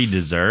dairy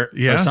dessert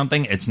Yeah. or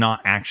something, it's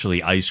not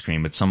actually ice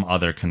cream. It's some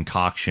other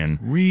concoction.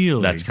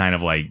 Really? That's kind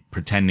of like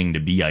pretending to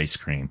be ice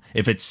cream.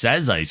 If it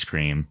says ice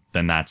cream,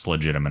 then that's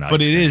legitimate ice cream.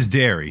 But it is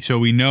dairy, so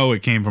we know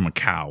it came from a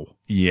cow.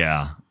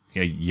 Yeah.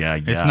 Yeah, I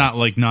guess. It's not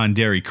like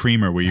non-dairy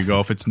creamer where you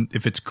go, if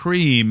it's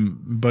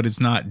cream, but it's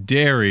not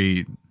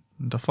dairy,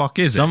 the fuck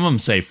is Some it? of them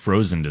say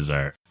frozen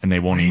dessert, and they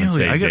won't even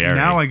say dairy.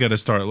 Now I got to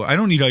start. I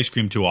don't eat ice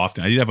cream too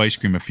often. I did have ice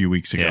cream a few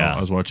weeks ago. Yeah.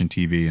 I was watching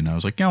TV and I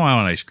was like, I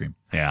want ice cream.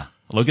 Yeah.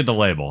 Look at the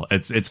label.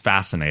 It's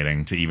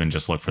fascinating to even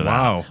just look for that.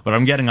 Wow. But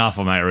I'm getting off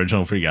of my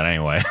original freak out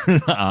anyway.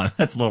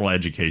 That's a little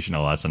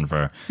educational lesson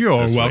for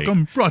You're this welcome.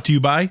 week. Brought to you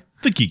by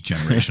the Geek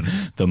Generation.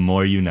 The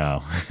more you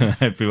know.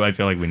 I feel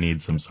like we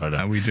need some sort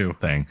of We do.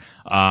 thing.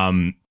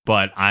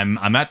 But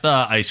I'm at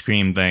the ice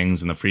cream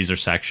things in the freezer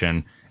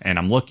section, and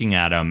I'm looking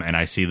at them, and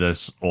I see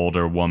this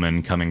older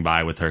woman coming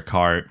by with her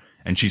cart,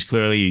 and she's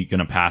clearly going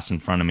to pass in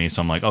front of me.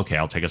 So I'm like, okay,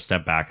 I'll take a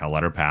step back. I'll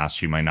let her pass.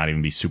 She might not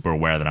even be super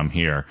aware that I'm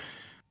here.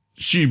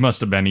 She must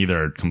have been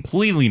either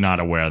completely not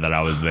aware that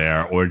I was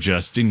there or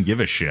just didn't give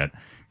a shit.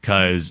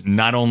 Cause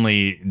not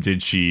only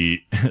did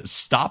she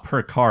stop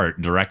her cart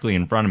directly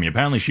in front of me,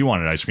 apparently she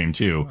wanted ice cream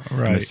too.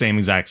 Right. And the same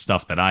exact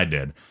stuff that I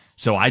did.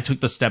 So I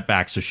took the step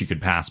back so she could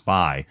pass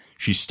by.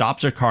 She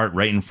stops her cart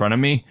right in front of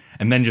me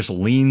and then just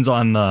leans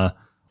on the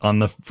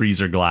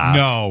freezer glass.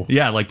 No.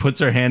 Yeah, like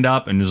puts her hand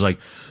up and is like,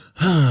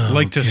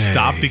 Like to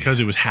stop because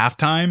it was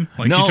halftime?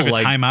 Like no, she took a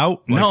like,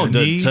 timeout? Like no, a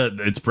knee?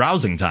 it's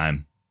browsing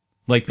time.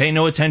 Like, pay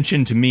no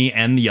attention to me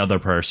and the other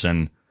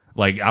person.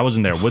 Like, I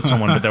wasn't there with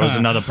someone, but there was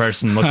another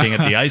person looking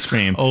at the ice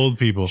cream. Old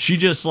people. She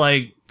just,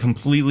 like,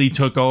 completely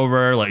took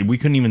over. Like, we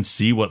couldn't even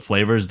see what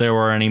flavors there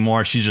were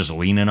anymore. She's just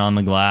leaning on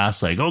the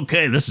glass. Like,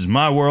 okay, this is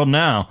my world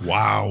now.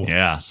 Wow.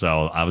 Yeah,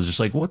 so I was just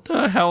like, what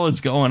the hell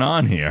is going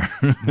on here?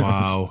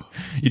 Wow.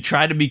 You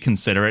try to be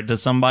considerate to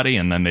somebody,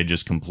 and then they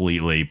just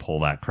completely pull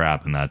that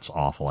crap, and that's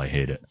awful. I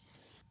hate it.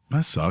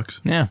 That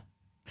sucks. Yeah.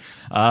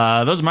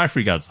 Those are my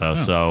freakouts, though,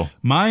 so...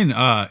 Mine,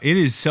 it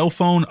is cell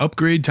phone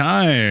upgrade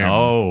time.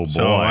 Oh, boy.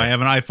 So I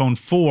have an iPhone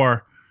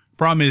 4.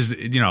 Problem is,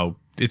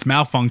 it's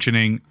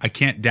malfunctioning. I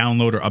can't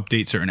download or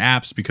update certain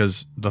apps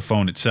because the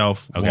phone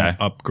itself won't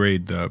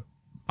upgrade the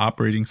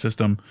operating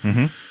system.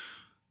 Mm-hmm.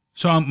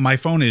 So my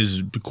phone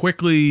is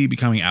quickly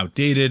becoming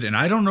outdated, and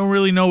I don't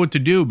really know what to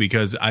do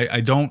because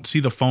I don't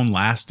see the phone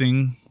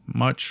lasting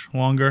much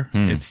longer.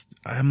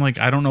 I'm like,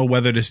 I don't know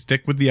whether to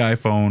stick with the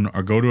iPhone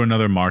or go to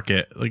another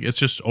market. Like, it's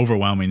just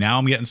overwhelming. Now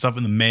I'm getting stuff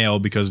in the mail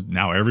because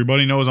now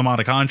everybody knows I'm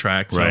out of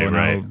contract. So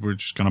now we're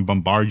just going to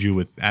bombard you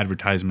with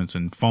advertisements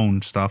and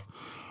phone stuff.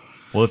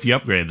 Well, if you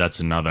upgrade,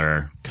 that's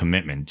another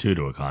commitment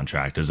to a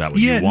contract. Is that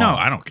what you want? No,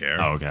 I don't care.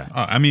 Oh, okay.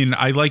 I mean,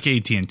 I like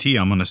AT&T.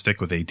 I'm going to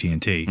stick with AT&T.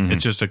 Mm-hmm.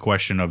 It's just a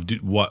question of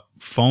what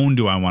phone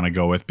do I want to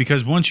go with?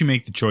 Because once you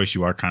make the choice,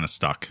 you are kind of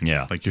stuck.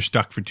 Yeah. Like, you're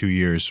stuck for 2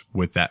 years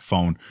with that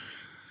phone.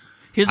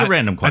 Here's a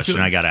random question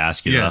I got to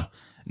ask you, though.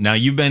 Now,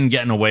 you've been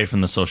getting away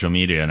from the social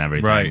media and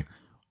everything. Right.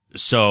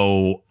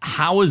 So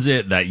how is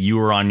it that you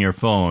were on your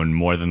phone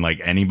more than like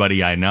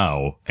anybody I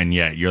know, and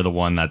yet you're the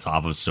one that's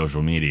off of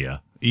social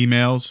media?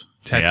 Emails,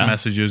 text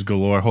messages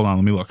galore. Hold on,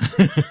 let me look.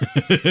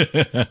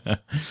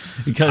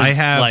 Because I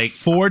have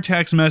 4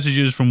 text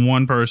messages from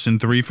one person,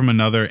 3 from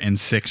another, and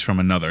 6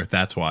 from another.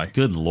 That's why.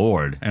 Good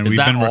Lord. And is we've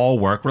that been all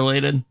work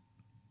related?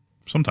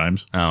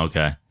 Sometimes. Oh,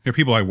 okay. They're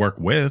people I work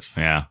with.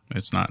 Yeah.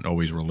 It's not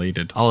always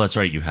related. Oh, that's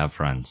right. You have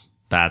friends.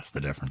 That's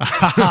the difference.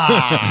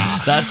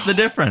 That's the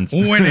difference.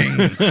 Winning.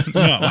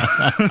 No.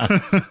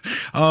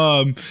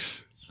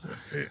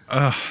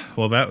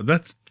 Well,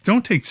 that's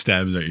don't take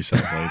stabs at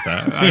yourself like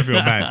that. I feel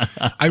bad.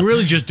 I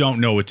really just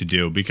don't know what to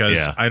do because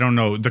I don't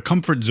know. The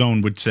comfort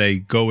zone would say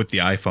go with the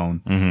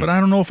iPhone, but I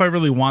don't know if I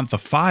really want the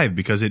 5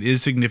 because it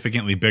is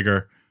significantly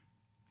bigger.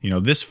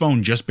 This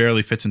phone just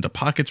barely fits into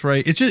pockets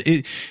right. It's just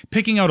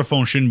picking out a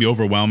phone shouldn't be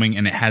overwhelming,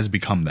 and it has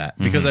become that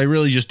because I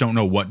really just don't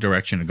know what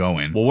direction to go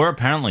in. Well, we're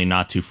apparently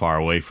not too far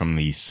away from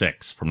the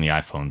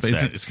iPhone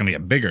 6. It's going to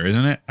get bigger,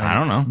 isn't it? I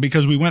don't know.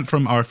 Because we went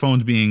from our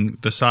phones being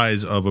the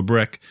size of a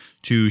brick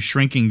to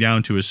shrinking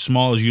down to as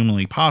small as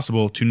humanly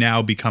possible to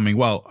now becoming,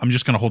 well, I'm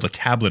just going to hold a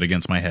tablet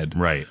against my head.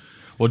 Right.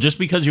 Well, just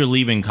because you're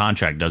leaving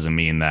contract doesn't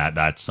mean that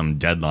that's some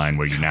deadline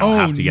where you now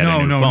have to get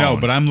a new phone. No.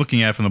 But I'm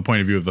looking at it from the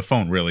point of view of the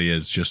phone really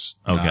is just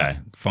not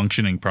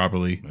functioning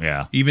properly.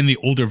 Yeah. Even the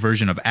older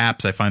version of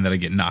apps, I find that I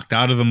get knocked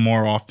out of them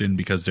more often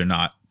because they're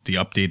not the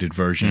updated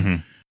version. Mm-hmm.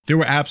 There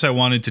were apps I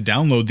wanted to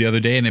download the other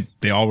day, and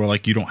they all were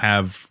like, you don't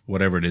have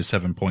whatever it is,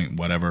 7 point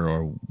whatever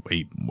or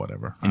 8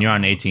 whatever. And you're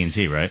on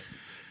AT&T, right?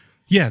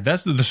 Yeah,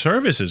 that's the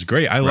service is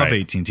great. I love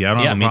AT&T. I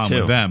don't have a problem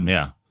with them.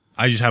 Yeah.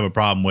 I just have a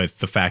problem with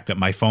the fact that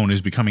my phone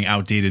is becoming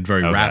outdated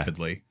very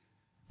rapidly.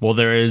 Well,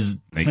 there is...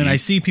 And I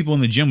see people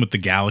in the gym with the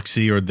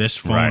Galaxy or this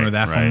phone or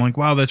that phone. I'm like,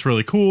 wow, that's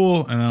really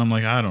cool. And then I'm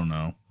like, I don't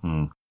know.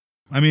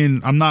 I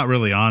mean, I'm not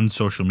really on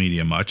social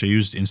media much. I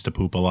used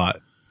Instapoop a lot.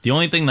 The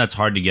only thing that's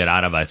hard to get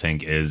out of, I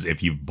think, is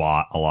if you've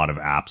bought a lot of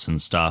apps and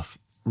stuff.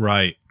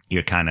 Right.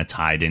 you're kind of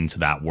tied into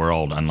that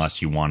world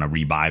unless you want to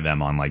rebuy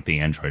them on like the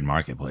Android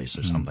marketplace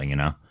or something, you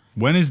know?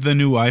 When is the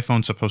new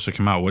iPhone supposed to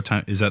come out? What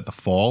time? Is that the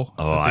fall?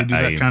 Oh, they do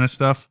that kind of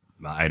stuff?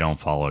 I don't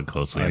follow it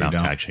closely enough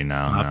to actually know.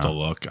 I'll have to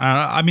look.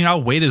 I mean,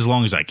 I'll wait as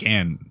long as I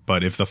can,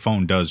 but if the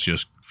phone does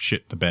just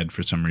shit the bed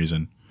for some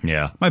reason.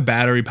 Yeah. My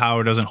battery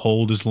power doesn't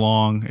hold as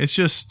long. It's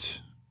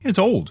just, it's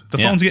old. The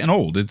phone's getting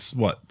old. It's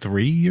what,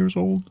 3 years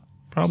old?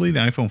 Probably the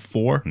iPhone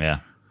 4. Yeah.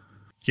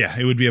 Yeah,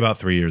 it would be about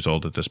 3 years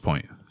old at this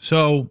point.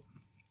 So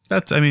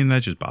that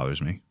just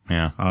bothers me.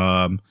 Yeah.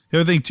 The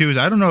other thing too is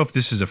I don't know if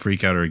this is a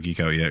freak out or a geek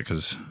out yet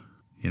because,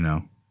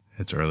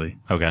 it's early.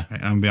 Okay. I'm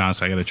gonna be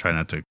honest. I got to try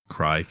not to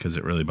cry because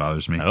it really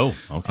bothers me. Oh,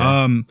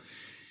 okay.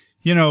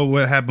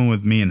 What happened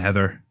with me and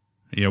Heather?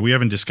 We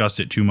haven't discussed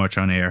it too much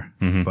on air,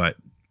 but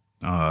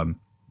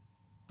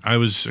I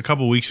was a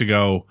couple weeks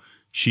ago.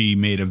 She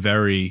made a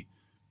very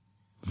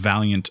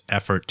valiant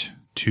effort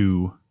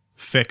to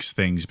fix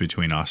things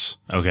between us.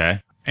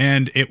 Okay.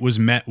 And it was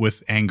met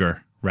with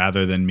anger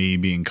rather than me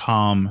being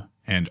calm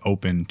and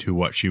open to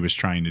what she was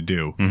trying to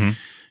do.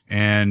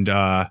 And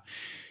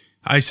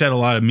I said a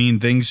lot of mean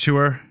things to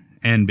her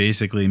and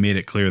basically made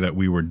it clear that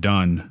we were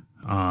done.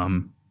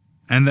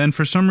 And then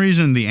for some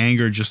reason, the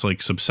anger just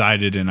like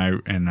subsided and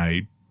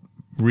I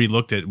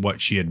re-looked at what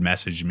she had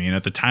messaged me. And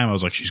at the time I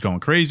was like, she's going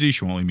crazy.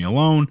 She won't leave me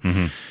alone.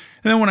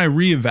 And then when I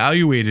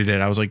reevaluated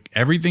it, I was like,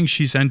 everything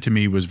she sent to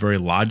me was very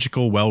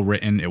logical, well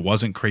written. It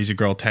wasn't crazy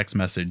girl text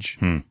message.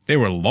 They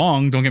were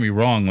long. Don't get me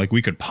wrong. Like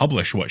we could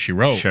publish what she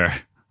wrote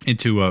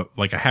into a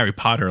Harry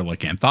Potter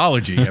like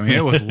anthology. I mean,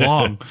 it was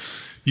long.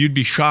 You'd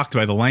be shocked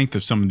by the length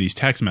of some of these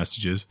text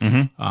messages,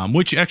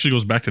 which actually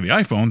goes back to the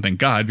iPhone, thank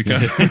God,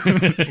 because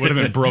it would have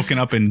been broken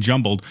up and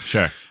jumbled.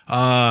 Sure.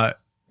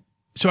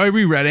 So I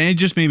reread it, and it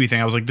just made me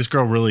think, I was like, this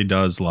girl really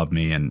does love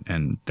me,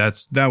 and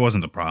that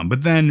wasn't the problem.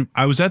 But then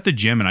I was at the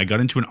gym, and I got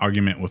into an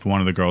argument with one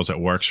of the girls that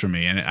works for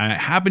me, and I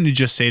happened to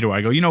just say to her,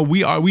 I go,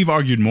 we've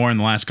argued more in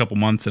the last couple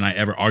months than I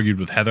ever argued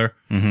with Heather,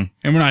 and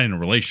we're not in a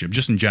relationship,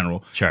 just in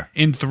general. Sure.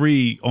 In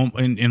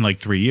like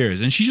 3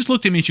 years. And she just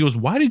looked at me, and she goes,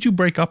 why did you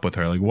break up with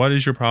her? Like, what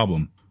is your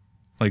problem?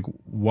 Like,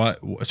 what?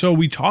 So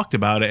we talked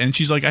about it, and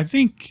she's like, I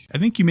think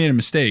you made a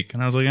mistake.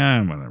 And I was like,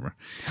 whatever.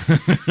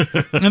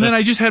 And then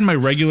I just had my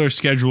regular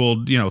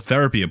scheduled,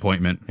 therapy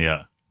appointment.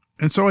 Yeah.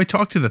 And so I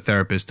talked to the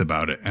therapist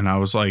about it, and I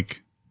was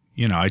like,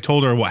 I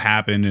told her what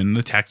happened and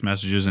the text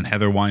messages and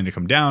Heather wanting to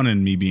come down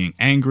and me being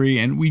angry,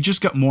 and we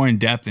just got more in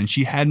depth, and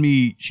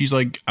she's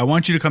like, I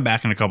want you to come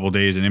back in a couple of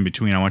days, and in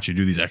between, I want you to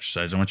do these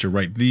exercises. I want you to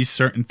write these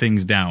certain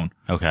things down.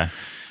 Okay.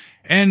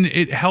 And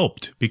it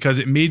helped because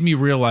it made me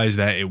realize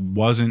that it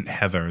wasn't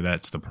Heather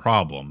that's the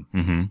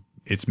problem.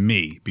 It's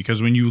me.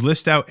 Because when you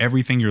list out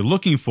everything you're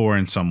looking for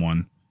in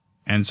someone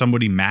and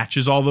somebody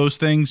matches all those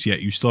things,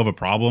 yet you still have a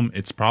problem,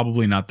 it's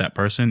probably not that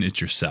person,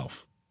 it's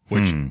yourself,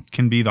 which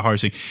can be the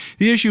hardest thing.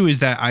 The issue is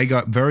that I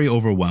got very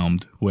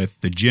overwhelmed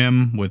with the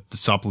gym, with the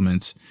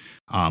supplements,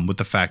 with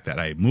the fact that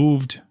I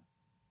moved,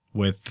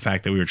 with the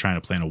fact that we were trying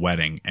to plan a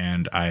wedding,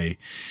 and I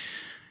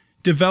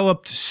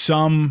developed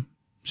some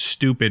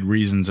stupid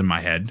reasons in my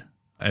head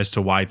as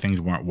to why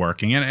things weren't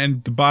working.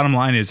 And the bottom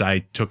line is I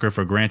took her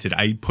for granted.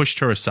 I pushed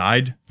her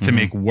aside to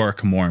make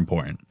work more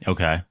important.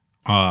 Okay.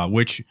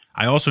 Which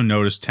I also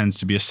noticed tends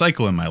to be a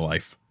cycle in my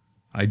life.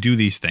 I do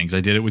these things. I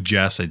did it with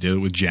Jess. I did it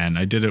with Jen.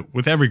 I did it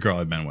with every girl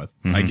I've been with.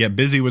 I get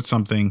busy with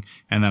something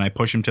and then I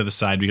push them to the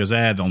side because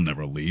they'll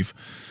never leave.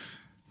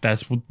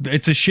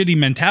 It's a shitty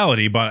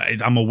mentality,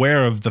 but I'm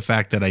aware of the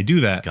fact that I do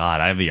that. God,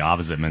 I have the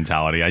opposite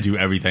mentality. I do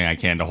everything I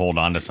can to hold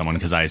on to someone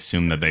because I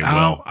assume that they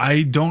will.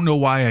 I don't know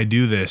why I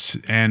do this,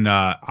 and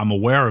I'm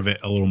aware of it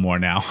a little more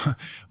now,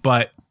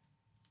 but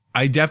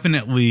I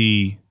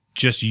definitely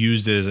just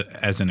used it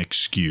as an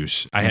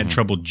excuse. I had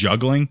trouble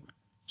juggling,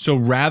 so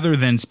rather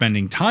than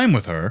spending time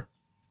with her,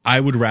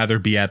 I would rather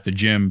be at the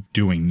gym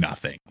doing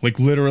nothing, like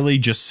literally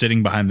just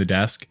sitting behind the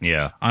desk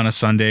on a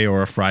Sunday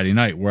or a Friday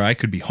night where I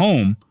could be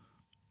home.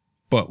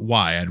 But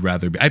why? I'd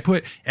rather be. I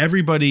put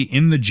everybody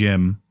in the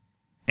gym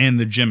and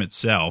the gym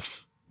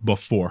itself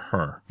before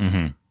her,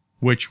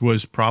 which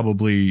was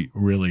probably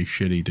really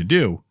shitty to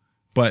do.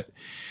 But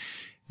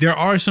there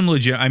are some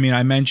legit. I mean,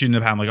 I mentioned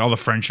how like all the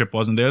friendship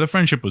wasn't there. The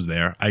friendship was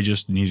there. I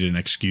just needed an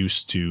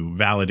excuse to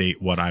validate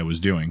what I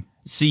was doing.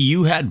 See,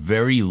 you had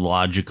very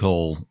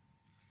logical,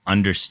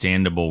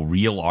 understandable,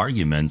 real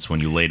arguments when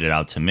you laid it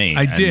out to me.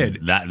 I did.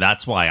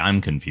 That's why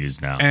I'm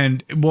confused now.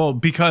 And well,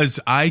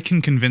 because I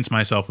can convince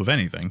myself of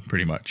anything,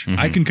 pretty much.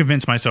 I can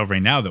convince myself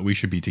right now that we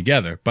should be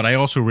together. But I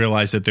also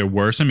realized that there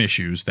were some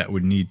issues that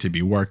would need to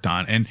be worked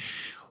on. And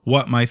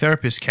what my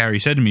therapist, Carrie,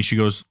 said to me, she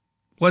goes,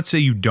 let's say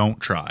you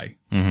don't try.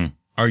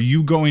 Are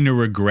you going to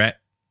regret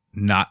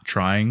not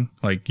trying?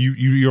 Like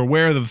you're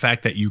aware of the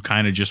fact that you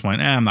kind of just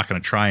went, I'm not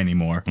going to try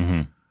anymore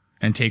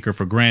and take her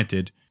for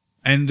granted.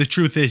 And the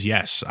truth is,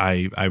 yes,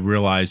 I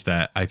realize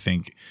that I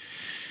think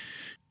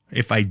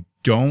if I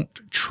don't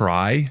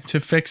try to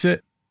fix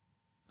it,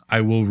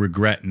 I will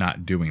regret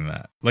not doing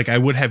that. Like I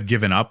would have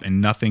given up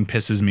and nothing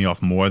pisses me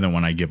off more than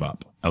when I give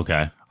up.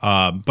 Okay.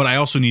 But I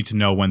also need to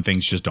know when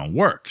things just don't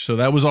work. So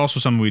that was also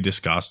something we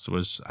discussed.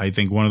 Was I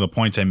think one of the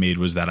points I made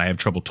was that I have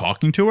trouble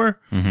talking to her.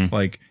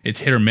 Like it's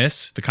hit or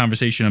miss. The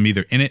conversation, I'm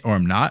either in it or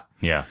I'm not.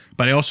 Yeah.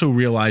 But I also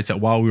realized that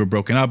while we were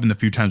broken up and the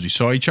few times we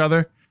saw each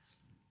other,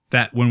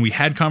 that when we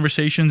had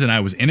conversations and I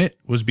was in it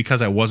was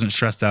because I wasn't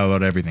stressed out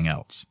about everything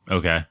else.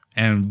 Okay.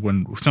 And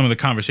when some of the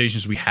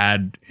conversations we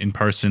had in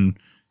person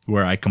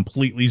where I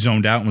completely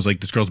zoned out and was like,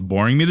 this girl's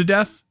boring me to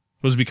death,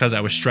 was because I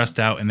was stressed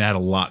out and had a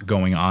lot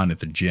going on at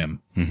the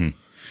gym.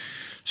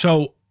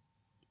 So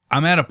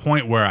I'm at a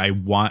point where I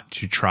want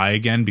to try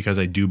again because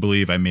I do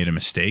believe I made a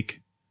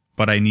mistake,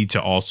 but I need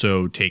to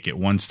also take it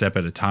one step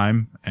at a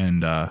time.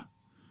 And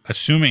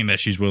assuming that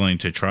she's willing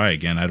to try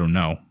again, I don't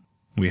know.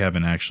 We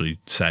haven't actually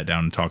sat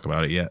down and talked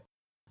about it yet.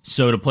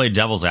 So to play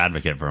devil's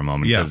advocate for a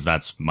moment, because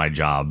that's my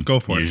job. Go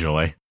for it.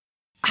 Usually.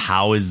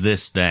 How is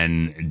this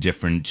then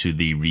different to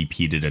the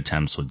repeated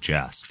attempts with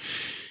Jess?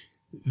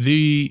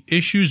 The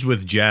issues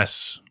with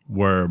Jess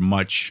were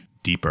much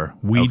deeper.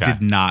 We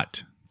did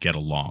not get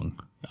along.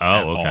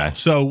 Oh, okay. All.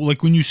 So,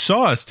 like, when you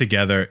saw us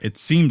together, it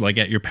seemed like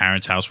at your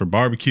parents' house for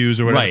barbecues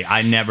or whatever. Right.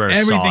 I never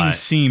Everything saw it.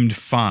 seemed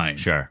fine.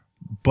 Sure.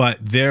 But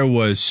there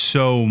was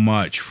so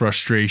much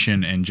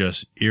frustration and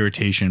just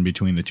irritation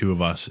between the two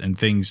of us and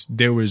things.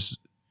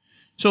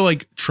 So,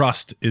 like,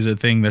 trust is a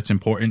thing that's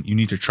important. You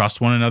need to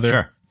trust one another.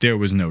 Sure. There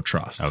was no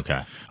trust.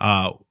 Okay.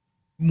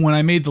 When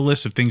I made the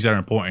list of things that are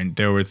important,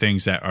 there were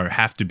things that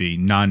have to be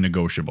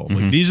non-negotiable.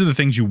 Like, these are the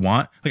things you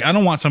want. Like, I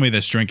don't want somebody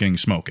that's drinking and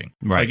smoking.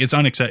 Right. Like, it's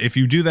unacceptable. If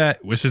you do that,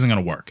 this isn't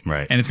going to work.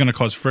 Right. And it's going to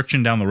cause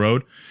friction down the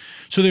road.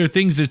 So there are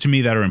things that to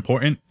me that are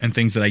important and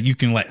things that you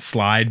can let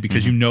slide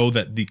because you know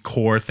that the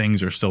core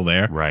things are still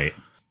there. Right.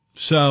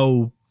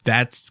 So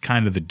that's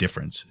kind of the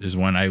difference is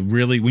when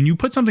when you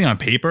put something on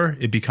paper,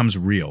 it becomes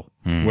real.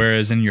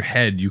 Whereas in your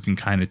head, you can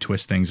kind of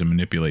twist things and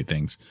manipulate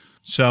things.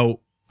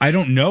 So I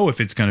don't know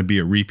if it's going to be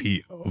a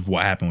repeat of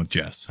what happened with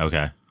Jess.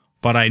 Okay.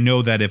 But I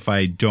know that if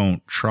I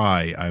don't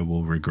try, I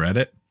will regret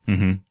it.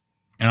 And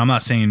I'm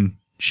not saying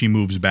she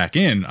moves back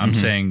in. I'm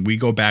saying we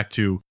go back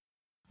to,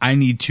 I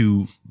need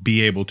to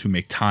be able to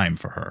make time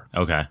for her.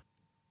 Okay.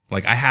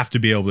 Like I have to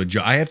be able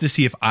to, I have to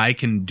see if I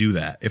can do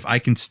that. If I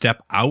can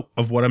step out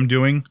of what I'm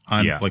doing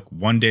on like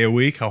one day a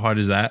week, how hard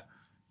is that?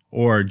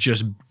 Or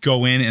just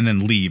go in and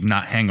then leave,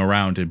 not hang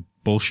around to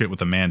bullshit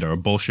with Amanda or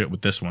bullshit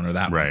with this one or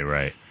that one.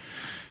 Right.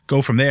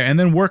 Go from there and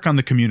then work on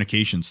the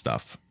communication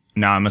stuff.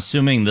 Now, I'm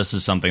assuming this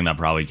is something that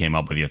probably came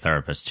up with your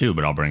therapist too,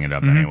 but I'll bring it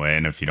up anyway.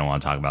 And if you don't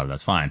want to talk about it,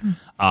 that's fine.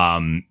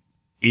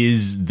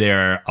 Is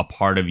there a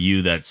part of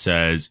you that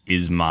says,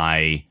 is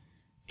my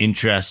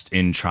interest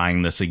in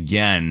trying this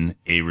again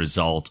a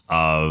result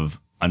of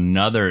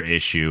another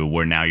issue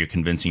where now you're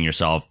convincing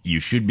yourself you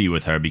should be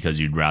with her because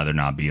you'd rather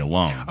not be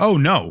alone? Oh,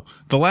 no.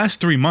 The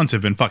last 3 months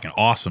have been fucking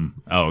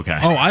awesome. Oh, okay.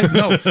 Oh,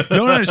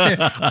 don't understand.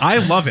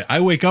 I love it.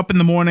 I wake up in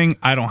the morning.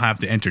 I don't have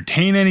to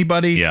entertain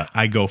anybody. Yeah.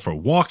 I go for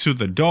walks with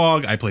the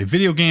dog. I play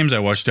video games. I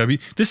watch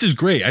This is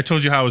great. I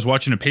told you how I was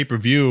watching a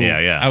pay-per-view.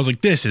 Yeah. I was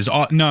like, this is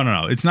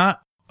no. It's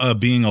not a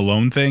being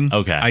alone thing.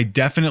 Okay. I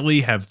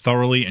definitely have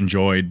thoroughly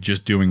enjoyed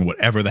just doing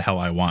whatever the hell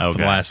I want for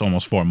the last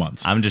almost 4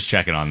 months. I'm just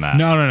checking on that.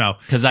 No.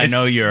 Because I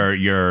know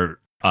you're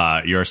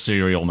a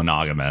serial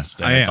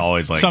monogamist, and it's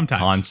always like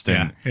sometimes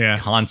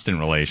constant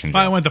relationship.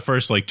 I went the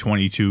first like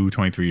 22,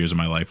 23 years of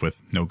my life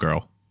with no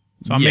girl.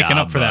 So I'm making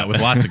up for that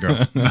with lots of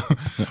girls.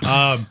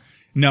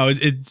 No,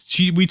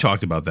 we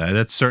talked about that.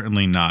 That's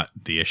certainly not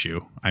the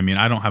issue. I mean,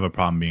 I don't have a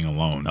problem being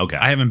alone. Okay.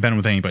 I haven't been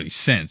with anybody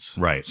since.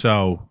 Right.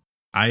 So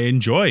I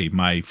enjoy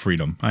my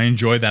freedom. I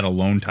enjoy that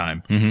alone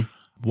time.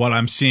 What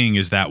I'm seeing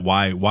is that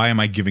why am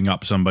I giving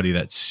up somebody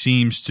that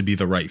seems to be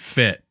the right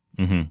fit?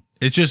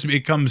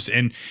 It comes,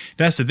 and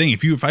that's the thing.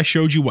 If I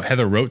showed you what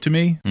Heather wrote to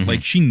me,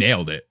 like she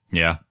nailed it.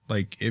 Yeah.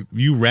 Like if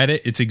you read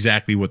it, it's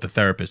exactly what the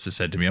therapist has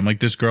said to me. I'm like,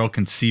 this girl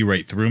can see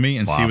right through me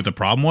and see what the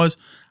problem was.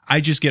 I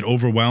just get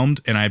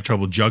overwhelmed and I have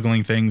trouble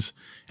juggling things,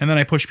 and then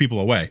I push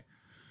people away.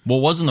 Well,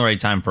 it wasn't the right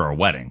time for a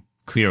wedding,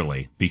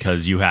 clearly,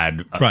 because you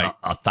had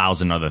a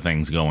thousand other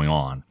things going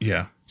on.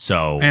 Yeah.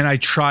 So, and I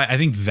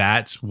think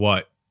that's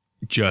what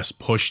just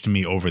pushed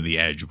me over the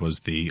edge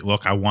was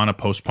look, I want to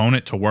postpone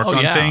it to work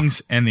on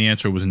things. And the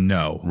answer was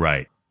no.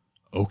 Right.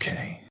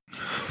 Okay.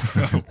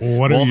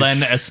 Well,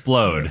 then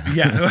explode.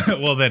 Yeah.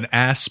 Well, then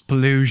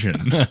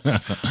asplosion.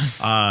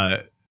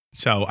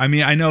 So, I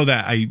mean, I know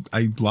that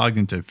I logged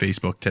into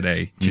Facebook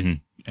today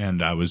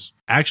and I was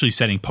actually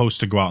setting posts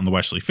to go out on the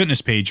Wesley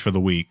Fitness page for the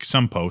week,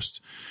 some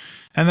posts.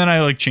 And then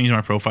I changed my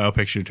profile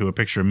picture to a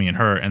picture of me and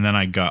her. And then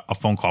I got a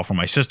phone call from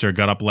my sister,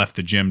 got up, left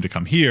the gym to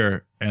come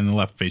here and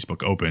left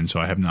Facebook open. So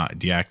I have not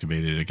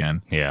deactivated it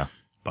again. Yeah.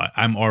 But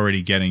I'm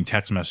already getting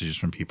text messages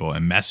from people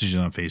and messages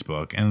on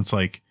Facebook. And it's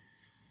like,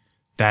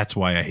 that's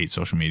why I hate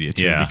social media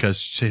too,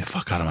 because say the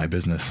fuck out of my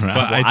business. But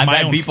well, it's I've my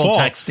had own people fault.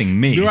 texting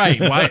me. Right.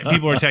 Why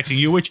people are texting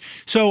you,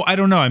 so I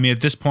don't know. I mean,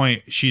 at this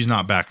point, she's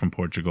not back from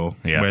Portugal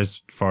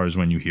as far as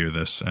when you hear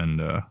this.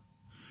 And, I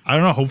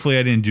don't know. Hopefully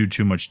I didn't do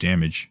too much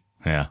damage.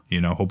 Yeah.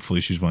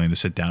 Hopefully she's willing to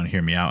sit down and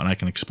hear me out and I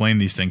can explain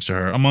these things to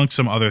her amongst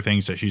some other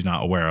things that she's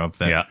not aware of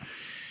that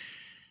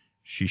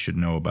she should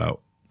know about.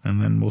 And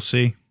then we'll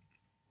see.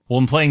 Well,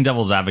 in playing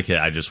devil's advocate,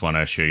 I just want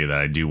to assure you that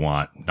I do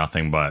want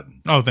nothing but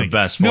the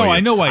best for you. No, I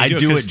know why I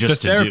do it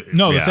just to do.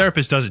 No, the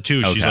therapist does it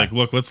too. She's like,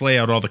 look, let's lay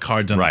out all the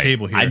cards on the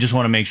table here. I just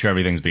want to make sure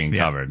everything's being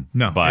covered.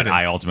 No, but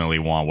I ultimately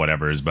want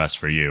whatever is best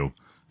for you.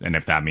 And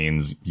if that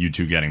means you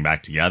two getting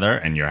back together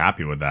and you're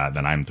happy with that,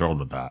 then I'm thrilled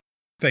with that.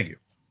 Thank you.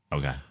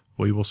 Okay.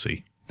 We will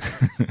see.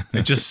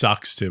 It just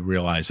sucks to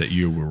realize that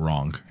you were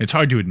wrong. It's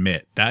hard to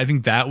admit. I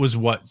think that was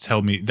what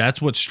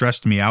that's what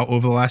stressed me out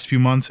over the last few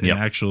months and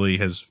actually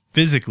has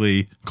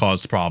physically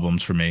caused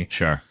problems for me.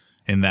 Sure.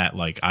 In that,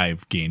 like,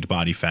 I've gained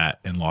body fat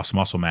and lost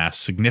muscle mass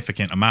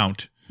significant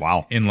amount.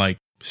 Wow. In like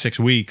 6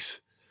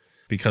 weeks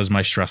because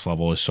my stress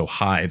level is so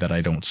high that I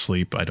don't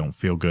sleep. I don't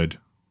feel good.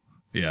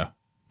 Yeah.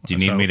 Do you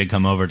need me to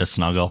come over to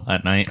snuggle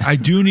at night? I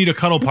do need a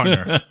cuddle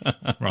partner,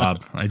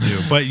 Rob. I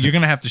do. But you're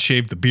going to have to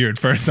shave the beard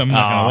first. I'm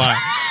not going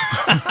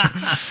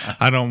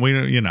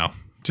to lie.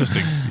 Just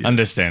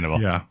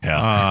understandable. Yeah.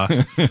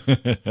 And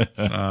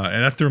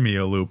that threw me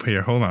a loop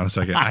here. Hold on a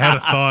second. I had a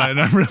thought and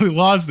I really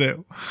lost it.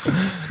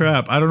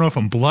 Crap. I don't know if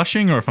I'm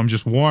blushing or if I'm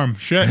just warm.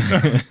 Shit.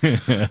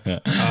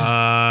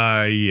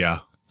 Yeah.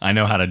 I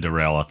know how to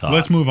derail a thought.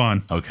 Let's move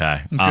on.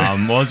 Okay.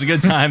 Well, it's a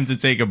good time to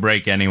take a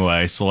break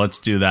anyway, so let's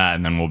do that,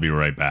 and then we'll be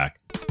right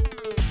back.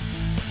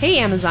 Hey,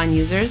 Amazon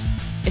users.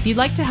 If you'd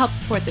like to help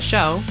support the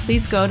show,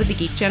 please go to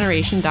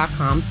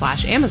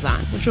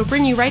thegeekgeneration.com/Amazon, which will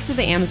bring you right to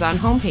the Amazon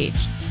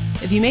homepage.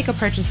 If you make a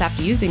purchase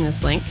after using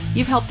this link,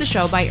 you've helped the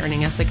show by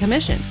earning us a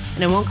commission,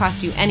 and it won't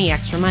cost you any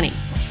extra money.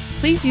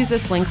 Please use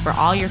this link for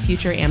all your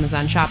future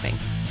Amazon shopping.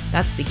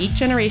 That's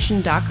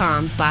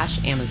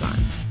thegeekgeneration.com/Amazon.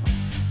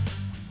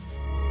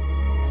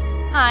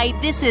 Hi,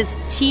 this is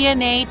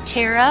TNA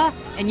Tara,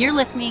 and you're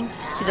listening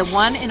to the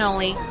one and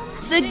only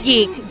The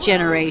Geek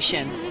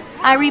Generation.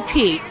 I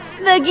repeat,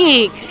 The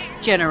Geek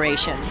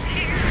Generation.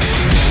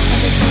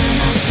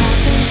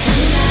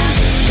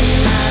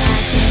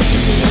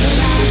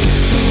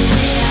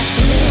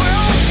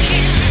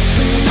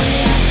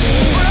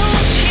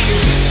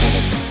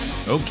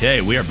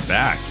 Okay, we are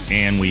back,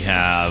 and we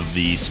have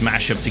the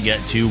Smash Up to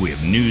get to, we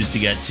have news to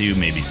get to,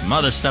 maybe some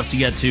other stuff to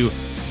get to.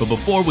 But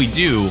before we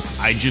do,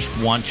 I just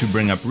want to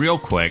bring up real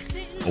quick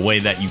a way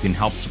that you can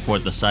help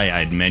support the site. I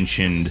had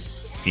mentioned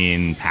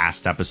in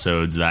past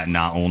episodes that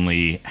not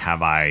only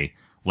have I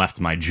left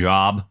my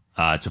job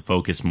to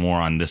focus more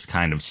on this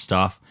kind of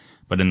stuff,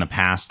 but in the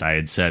past I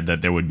had said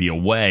that there would be a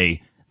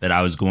way that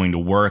I was going to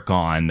work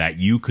on that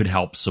you could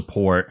help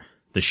support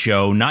the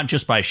show, not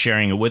just by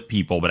sharing it with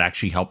people, but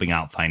actually helping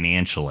out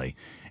financially.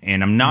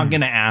 And I'm not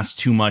going to ask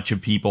too much of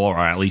people, or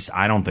at least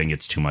I don't think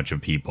it's too much of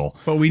people.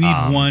 But we need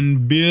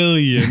 $1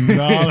 billion.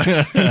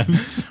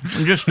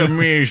 Just a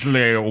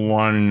measly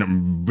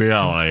 $1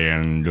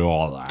 billion.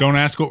 Don't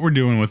ask what we're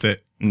doing with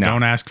it. No.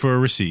 Don't ask for a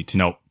receipt.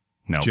 Nope.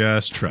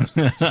 Just trust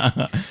us.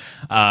 But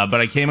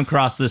I came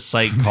across this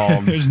site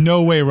called... There's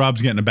no way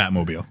Rob's getting a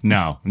Batmobile.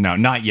 No,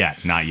 not yet.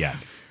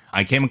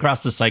 I came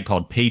across this site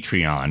called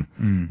Patreon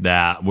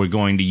that we're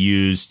going to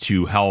use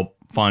to help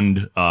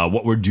fund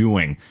what we're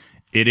doing.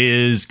 It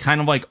is kind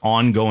of like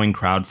ongoing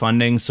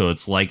crowdfunding, so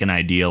it's like an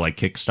idea like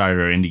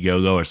Kickstarter or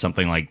Indiegogo or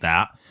something like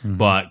that. Mm-hmm.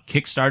 But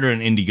Kickstarter and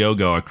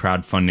Indiegogo are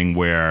crowdfunding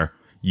where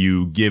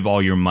you give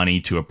all your money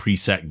to a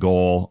preset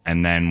goal,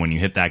 and then when you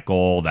hit that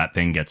goal, that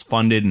thing gets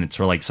funded, and it's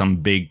for like some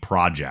big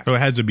project. So it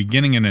has a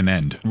beginning and an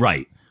end.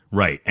 Right.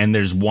 And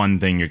there's one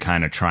thing you're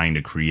kind of trying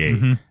to create.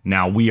 Mm-hmm.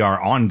 Now, we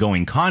are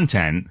ongoing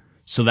content,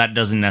 so that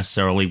doesn't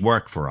necessarily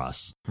work for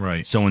us.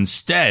 Right. So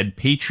instead,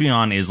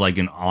 Patreon is like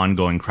an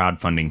ongoing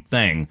crowdfunding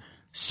thing.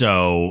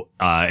 So,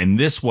 in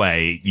this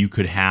way, you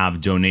could have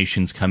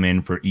donations come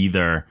in for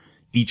either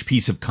each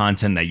piece of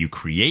content that you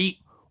create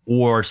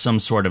or some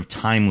sort of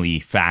timely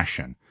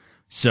fashion.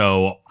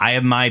 So I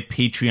have my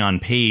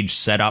Patreon page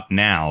set up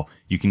now.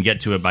 You can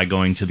get to it by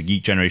going to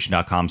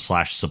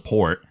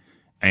thegeekgeneration.com/support.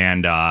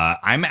 And,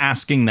 I'm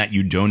asking that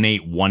you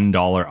donate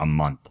 $1 a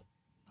month.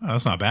 Oh,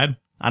 that's not bad.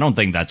 I don't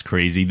think that's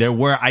crazy.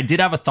 I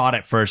did have a thought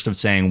at first of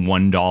saying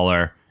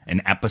 $1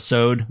 an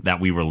episode that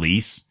we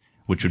release,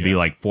 which would be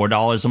like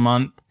 $4 a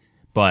month,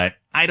 but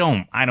I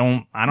don't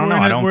know. I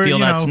don't feel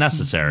that's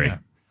necessary. Yeah.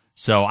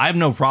 So I have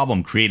no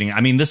problem creating.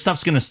 I mean, this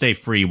stuff's going to stay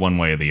free one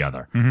way or the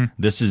other. Mm-hmm.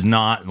 This is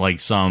not like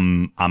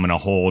I'm going to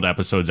hold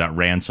episodes at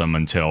ransom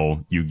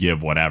until you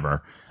give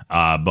whatever.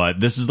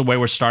 But this is the way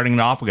we're starting it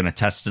off. We're going to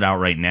test it out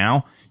right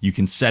now. You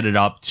can set it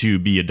up to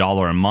be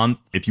 $1 a month.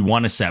 If you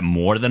want to set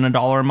more than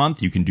 $1 a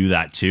month, you can do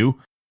that too.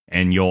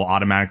 And you'll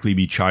automatically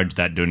be charged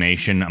that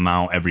donation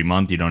amount every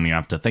month. You don't even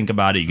have to think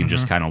about it. You can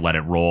just kind of let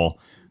it roll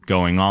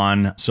going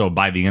on. So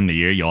by the end of the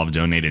year, you'll have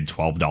donated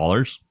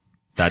 $12.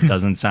 That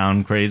doesn't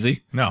sound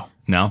crazy. No.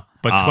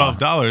 But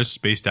 $12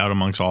 spaced out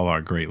amongst all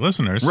our great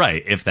listeners.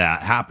 Right. If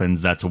that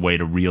happens, that's a way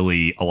to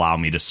really allow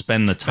me to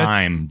spend the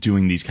time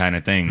doing these kind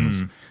of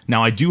things.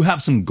 Now, I do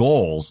have some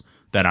goals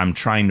that I'm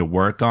trying to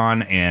work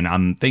on, and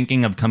I'm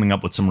thinking of coming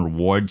up with some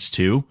rewards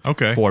too.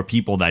 Okay. For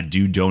people that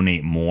do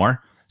donate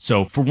more.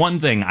 So for one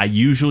thing, I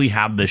usually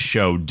have this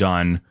show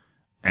done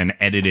and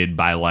edited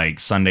by like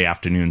Sunday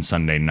afternoon,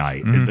 Sunday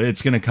night.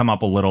 It's going to come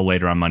up a little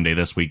later on Monday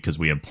this week because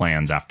we have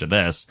plans after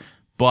this.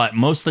 But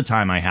most of the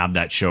time I have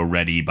that show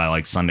ready by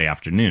like Sunday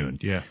afternoon.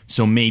 Yeah.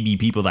 So maybe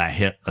people that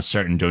hit a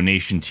certain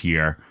donation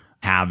tier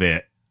have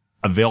it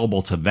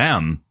available to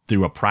them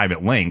through a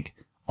private link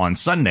on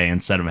Sunday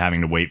instead of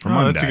having to wait for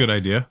Monday. That's a good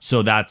idea.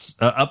 So that's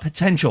a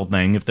potential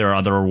thing. If there are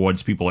other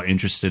rewards people are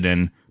interested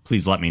in,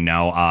 please let me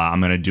know. I'm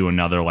going to do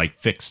another like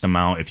fixed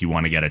amount. If you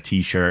want to get a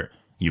t-shirt,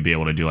 you'll be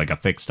able to do like a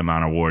fixed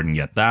amount award and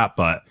get that.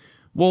 But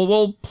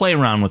we'll play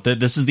around with it.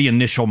 This is the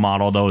initial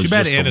model, though. Too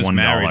bad just Anna's $1.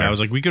 married. I was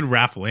like, we could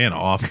raffle Anna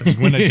off and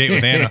win a date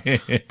with Anna.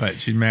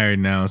 But she's married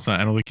now. So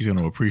I don't think he's going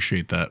to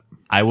appreciate that.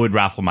 I would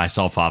raffle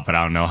myself up, but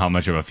I don't know how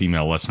much of a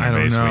female listener I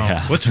don't base know. we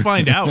have. Let's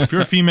find out. If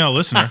you're a female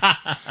listener,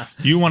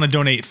 you want to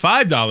donate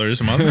 $5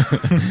 a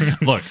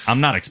month. Look, I'm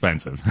not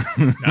expensive.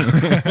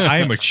 I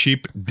am a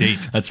cheap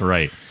date. That's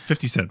right.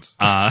 50 cents.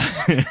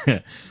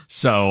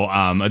 So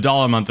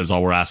 $1 a month is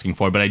all we're asking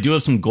for. But I do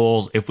have some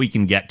goals if we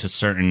can get to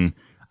certain,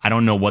 I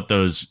don't know what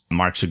those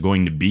marks are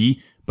going to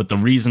be. But the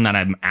reason that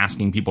I'm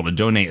asking people to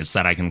donate is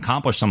that I can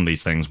accomplish some of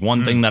these things.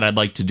 One thing that I'd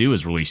like to do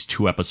is release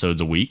 2 episodes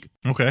a week.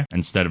 Okay.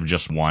 Instead of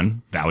just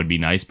 1. That would be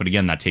nice. But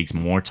again, that takes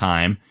more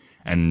time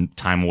and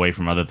time away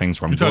from other things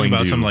where I'm You're talking going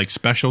about to some like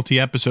specialty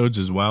episodes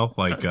as well.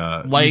 Like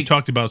you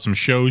talked about some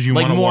shows you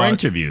like want to more watch.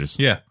 interviews.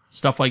 Yeah.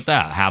 Stuff like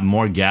that. Have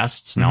more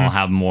guests. Now I'll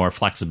have more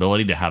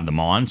flexibility to have them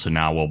on. So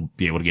now we'll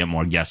be able to get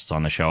more guests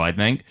on the show, I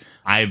think.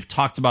 I've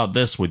talked about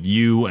this with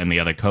you and the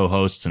other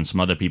co-hosts and some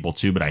other people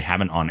too, but I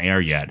haven't on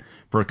air yet.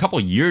 For a couple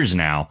years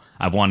now,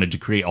 I've wanted to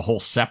create a whole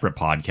separate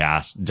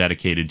podcast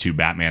dedicated to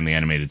Batman the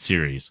Animated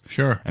Series.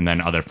 Sure. And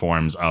then other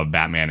forms of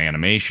Batman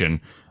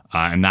animation.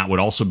 And that would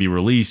also be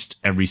released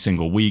every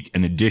single week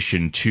in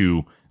addition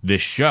to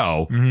this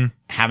show.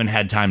 Haven't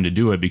had time to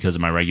do it because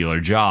of my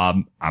regular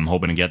job. I'm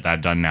hoping to get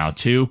that done now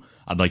too.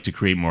 I'd like to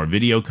create more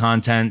video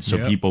content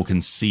so people can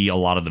see a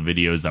lot of the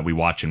videos that we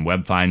watch in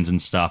web finds and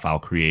stuff. I'll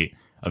create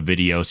a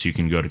video so you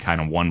can go to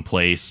kind of one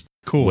place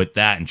with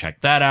that and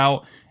check that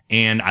out.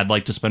 And I'd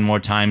like to spend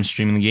more time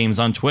streaming the games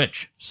on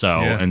Twitch.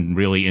 And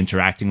really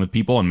interacting with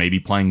people and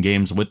maybe playing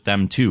games with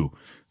them too.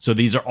 So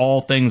these are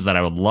all things that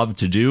I would love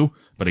to do.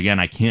 But again,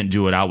 I can't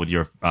do it out with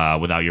your,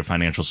 without your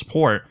financial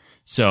support.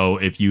 So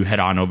if you head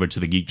on over to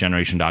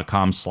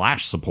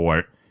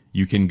thegeekgeneration.com/support,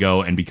 you can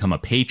go and become a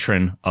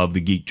patron of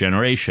the Geek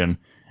Generation.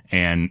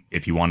 And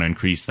if you want to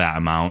increase that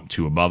amount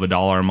to above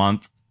 $1 a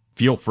month,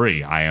 feel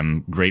free. I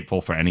am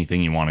grateful for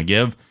anything you want to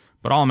give,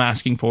 but all I'm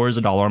asking for is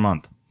 $1 a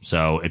month.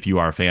 So if you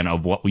are a fan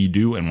of what we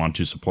do and want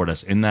to support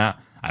us in that,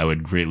 I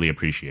would greatly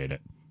appreciate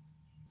it.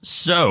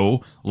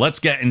 So let's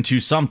get into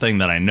something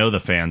that I know the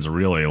fans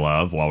really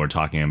love while we're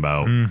talking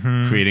about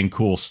creating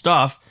cool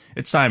stuff.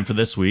 It's time for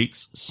this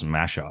week's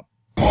Smash Up.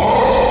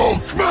 Oh,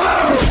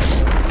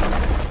 smash!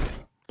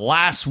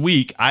 Last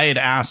week, I had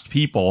asked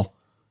people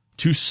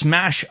to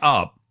smash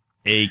up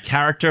a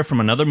character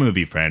from another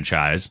movie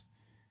franchise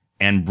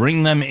and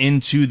bring them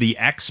into the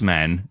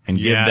X-Men and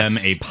give them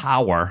a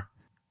power.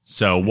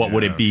 So what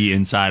would it be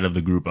inside of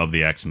the group of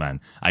the X-Men?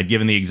 I'd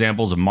given the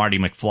examples of Marty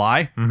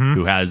McFly,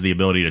 who has the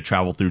ability to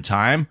travel through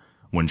time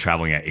when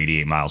traveling at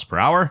 88 miles per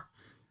hour.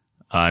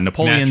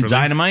 Napoleon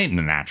Dynamite,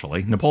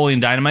 Napoleon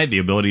Dynamite, the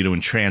ability to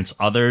entrance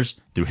others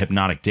through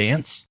hypnotic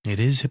dance.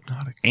 It is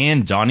hypnotic.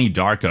 And Donnie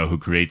Darko, who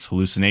creates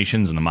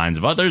hallucinations in the minds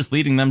of others,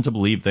 leading them to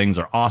believe things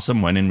are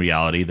awesome when in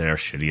reality they're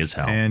shitty as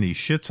hell. And he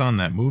shits on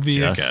that movie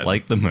just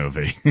like the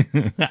movie.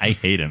 I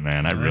hate it,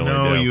 man. I really do.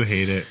 I know you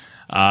hate it.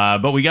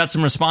 But we got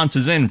some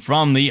responses in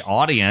from the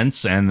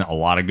audience, and a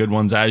lot of good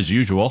ones as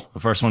usual. The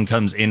first one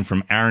comes in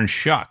from Aaron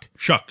Shuck.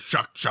 Shuck.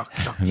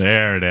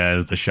 There it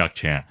is, the Shuck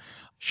chant.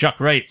 Shuck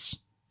writes,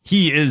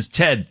 "He is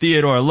Ted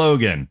Theodore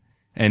Logan,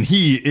 and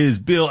he is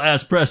Bill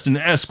S. Preston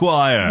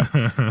Esquire,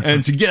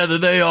 and together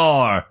they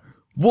are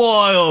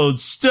Wild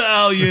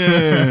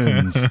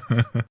Stallions."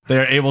 They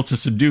are able to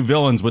subdue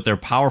villains with their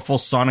powerful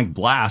sonic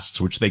blasts,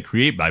 which they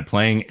create by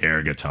playing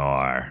air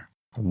guitar.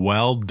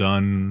 Well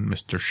done,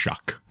 Mr.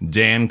 Shuck.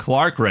 Dan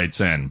Clark writes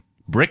in,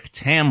 Brick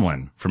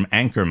Tamlin from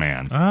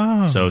Anchorman.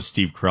 Oh. So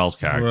Steve Carell's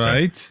character.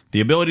 Right.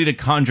 The ability to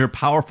conjure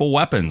powerful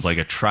weapons like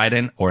a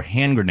trident or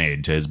hand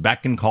grenade to his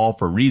beck and call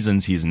for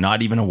reasons he's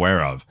not even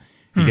aware of.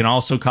 He can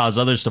also cause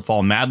others to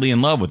fall madly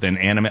in love with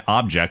inanimate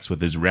objects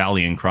with his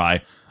rallying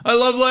cry, "I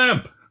love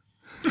lamp!"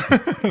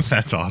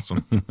 That's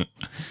awesome.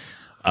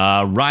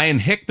 Ryan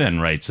Hickman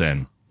writes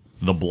in,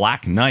 the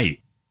Black Knight.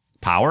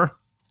 Power?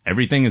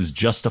 Everything is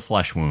just a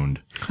flesh wound.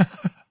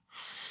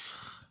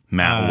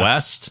 Matt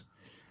West.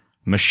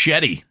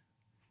 Machete.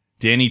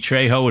 Danny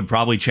Trejo would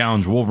probably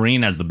challenge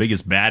Wolverine as the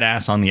biggest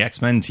badass on the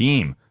X-Men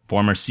team.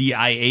 Former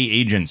CIA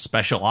agent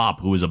Special Op,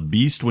 who is a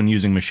beast when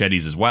using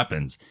machetes as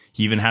weapons.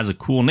 He even has a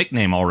cool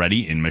nickname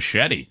already in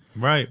Machete.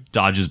 Right.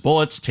 Dodges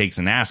bullets, takes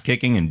an ass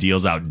kicking, and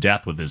deals out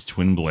death with his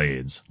twin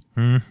blades.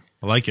 I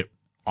like it.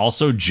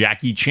 Also,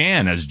 Jackie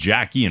Chan as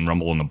Jackie in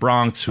Rumble in the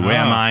Bronx, Who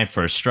Am I,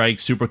 First Strike,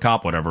 Super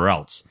Cop, whatever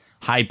else.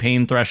 high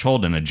pain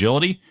threshold, and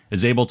agility,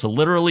 is able to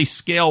literally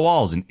scale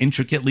walls and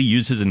intricately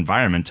use his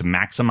environment to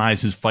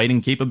maximize his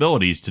fighting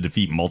capabilities to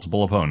defeat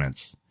multiple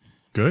opponents.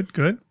 Good,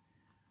 good.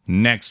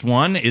 Next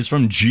one is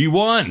from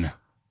G1,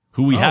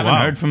 who we haven't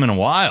heard from in a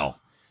while.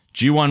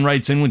 G1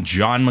 writes in with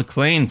John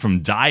McClane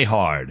from Die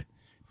Hard,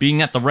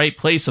 being at the right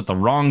place at the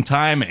wrong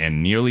time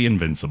and nearly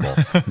invincible.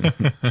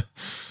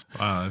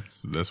 Wow,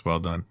 that's well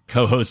done.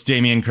 Co-host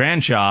Damian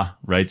Cranshaw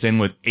writes in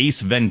with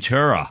Ace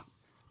Ventura,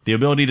 the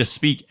ability to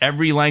speak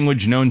every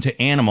language known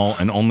to animal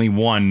and only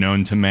one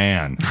known to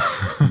man.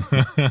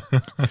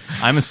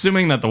 I'm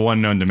assuming that the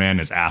one known to man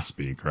is ass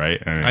speak,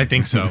 right? I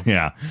think so.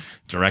 Yeah,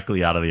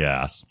 directly out of the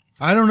ass.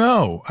 I don't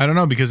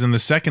know, because in the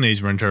second Ace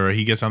Ventura,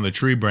 he gets on the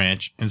tree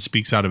branch and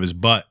speaks out of his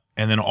butt,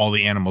 and then all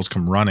the animals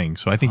come running.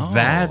 So I think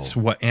that's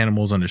what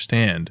animals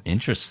understand.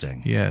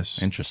 Interesting.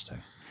 Yes.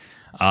 Interesting.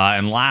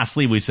 And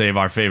lastly, we save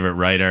our favorite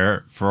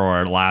writer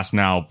for last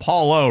now.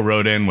 Paul O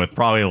wrote in with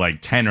probably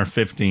like 10 or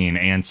 15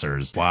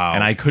 answers. Wow.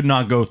 And I could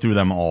not go through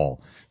them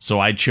all. So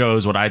I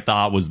chose what I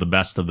thought was the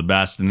best of the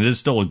best. And it is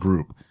still a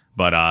group,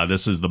 but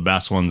this is the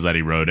best ones that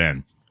he wrote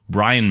in.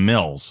 Brian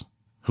Mills,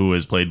 who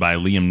is played by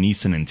Liam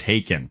Neeson in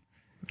Taken.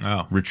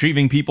 Oh.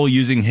 Retrieving people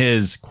using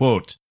his,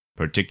 quote,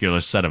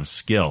 particular set of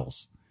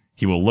skills.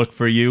 He will look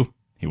for you,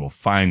 he will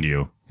find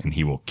you, and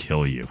he will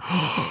kill you.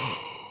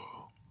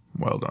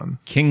 Well done.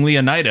 King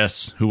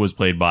Leonidas, who was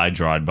played by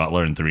Gerard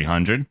Butler in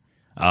 300.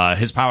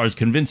 His power is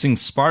convincing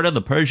Sparta,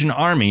 the Persian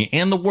army,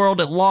 and the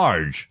world at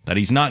large that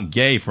he's not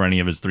gay for any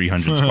of his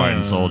 300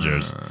 Spartan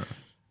soldiers.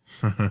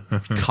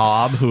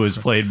 Cobb, who is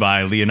played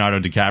by Leonardo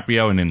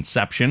DiCaprio in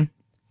Inception,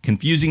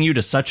 confusing you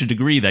to such a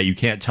degree that you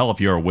can't tell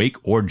if you're awake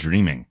or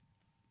dreaming.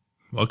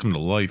 Welcome to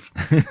life.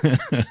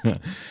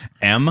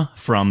 M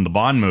from the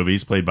Bond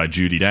movies, played by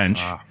Judi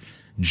Dench.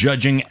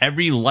 Judging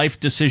every life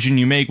decision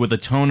you make with a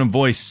tone of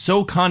voice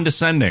so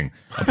condescending,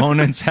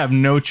 opponents have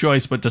no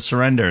choice but to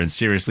surrender and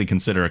seriously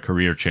consider a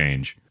career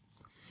change.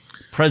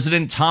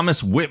 President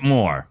Thomas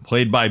Whitmore,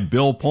 played by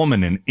Bill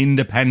Pullman in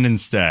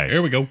Independence Day.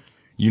 Here we go.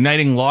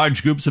 Uniting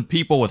large groups of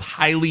people with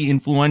highly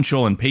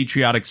influential and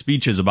patriotic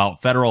speeches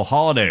about federal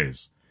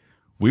holidays.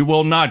 We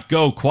will not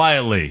go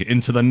quietly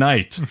into the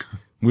night.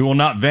 We will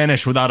not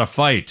vanish without a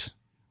fight.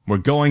 We're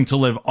going to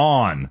live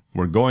on.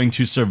 We're going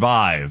to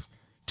survive.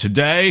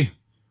 Today,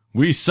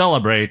 we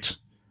celebrate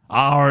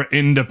our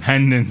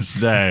Independence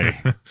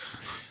Day.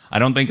 I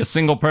don't think a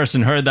single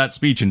person heard that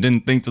speech and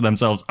didn't think to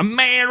themselves,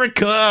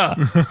 America!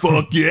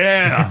 Fuck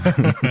yeah!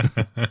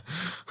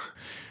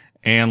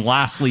 And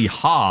lastly,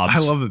 Hobbs. I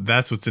love that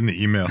that's what's in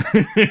the email.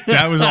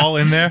 That was all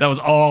in there? That was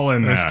all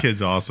in there. This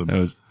kid's awesome. That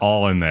was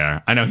all in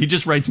there. I know, he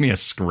just writes me a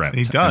script.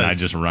 He does. And I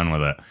just run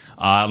with it.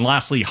 And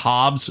lastly,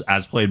 Hobbs,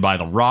 as played by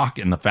The Rock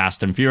in the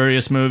Fast and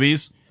Furious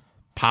movies.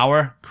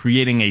 Power,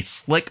 creating a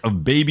slick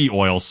of baby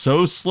oil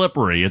so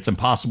slippery it's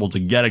impossible to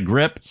get a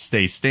grip,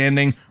 stay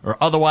standing,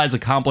 or otherwise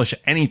accomplish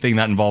anything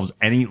that involves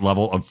any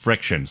level of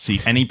friction.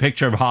 See any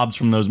picture of Hobbs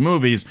from those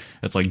movies,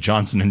 it's like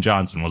Johnson &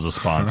 Johnson was a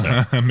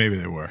sponsor. Maybe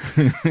they were.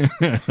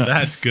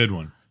 That's a good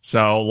one.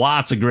 So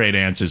lots of great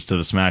answers to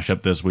the Smash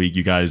Up this week.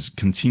 You guys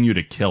continue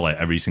to kill it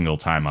every single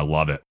time. I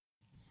love it.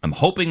 I'm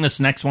hoping this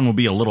next one will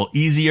be a little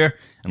easier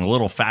and a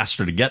little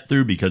faster to get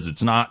through because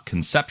it's not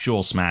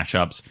conceptual Smash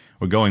Ups.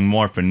 We're going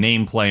more for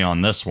name play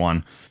on this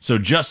one. So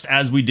just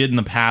as we did in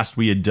the past,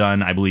 we had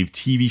done, I believe,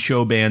 TV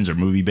show bands or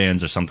movie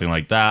bands or something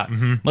like that.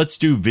 Mm-hmm. Let's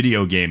do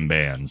video game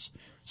bands.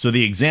 So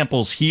the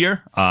examples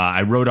here,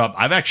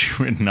 I've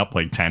actually written up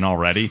like 10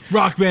 already.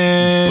 Rock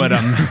Band! But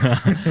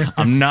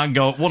I'm not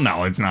going, well,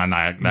 no, it's not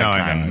that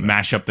kind of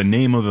mash up the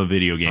name of a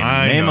video game,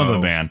 name of a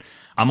band.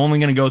 I'm only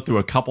going to go through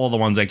a couple of the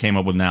ones I came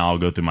up with now. I'll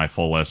go through my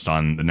full list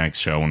on the next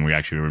show when we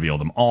actually reveal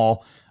them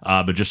all.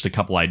 But just a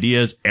couple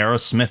ideas.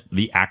 Aerosmith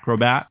the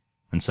Acrobat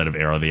instead of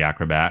Aero the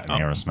Acrobat and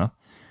Aerosmith.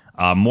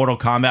 Mortal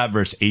Kombat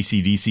versus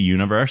AC/DC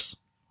Universe.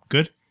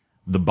 Good.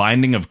 The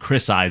Binding of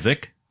Chris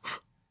Isaac.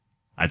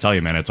 I tell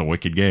you, man, it's a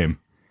wicked game.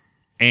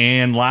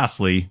 And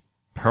lastly,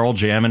 Pearl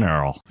Jam and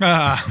Earl.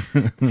 Yes.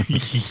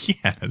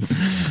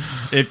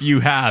 If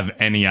you have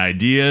any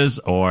ideas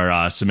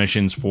or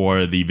submissions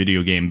for the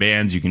video game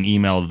bands, you can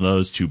email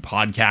those to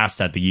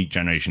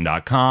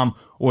podcast@thegeekgeneration.com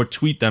or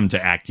tweet them to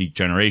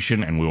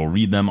 @geekgeneration, and we will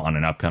read them on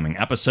an upcoming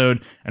episode.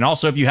 And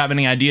also, if you have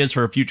any ideas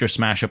for a future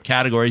Smash Up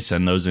category,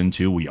 send those in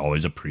too. We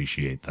always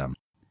appreciate them.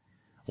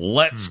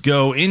 Let's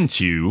go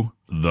into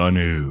the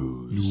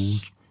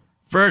news.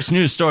 First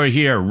news story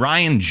here.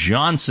 Rian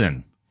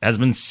Johnson has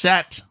been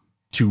set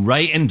to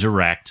write and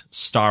direct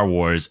Star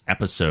Wars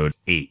Episode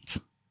 8.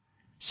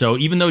 So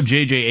even though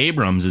J.J.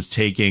 Abrams is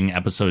taking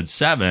Episode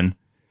 7,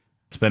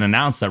 it's been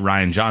announced that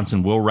Rian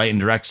Johnson will write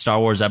and direct Star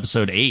Wars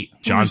Episode 8.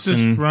 Who's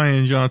this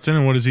Rian Johnson,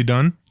 and what has he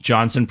done?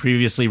 Johnson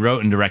previously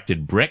wrote and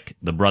directed Brick,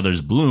 The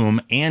Brothers Bloom,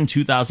 and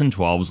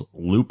 2012's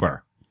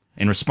Looper.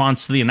 In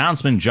response to the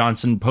announcement,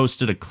 Johnson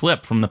posted a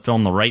clip from the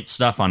film The Right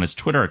Stuff on his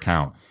Twitter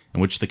account,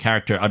 in which the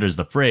character utters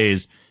the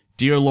phrase,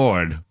 "Dear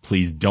Lord,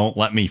 please don't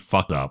let me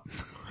fuck up."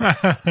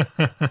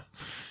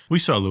 We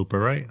saw Looper,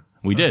 right?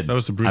 We did. That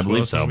was the Bruce I believe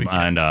Willis so. movie?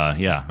 And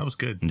yeah. That was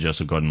good. And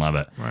Joseph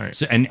Gordon-Levitt. Right.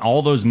 So, and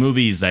all those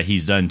movies that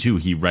he's done too,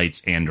 he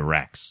writes and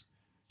directs.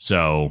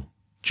 So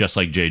just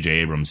like J.J.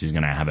 Abrams, he's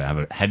going to have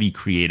a heavy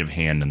creative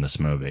hand in this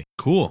movie.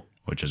 Cool.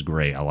 Which is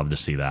great. I love to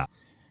see that.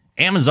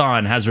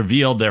 Amazon has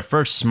revealed their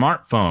first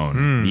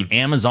smartphone, the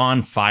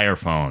Amazon Fire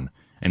Phone.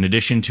 In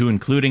addition to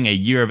including a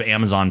year of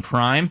Amazon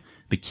Prime,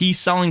 the key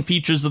selling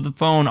features of the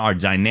phone are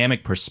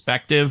dynamic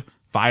perspective,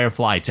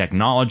 Firefly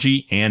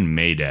technology, and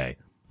Mayday.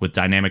 With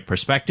dynamic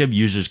perspective,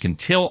 users can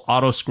tilt,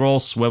 auto-scroll,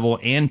 swivel,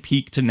 and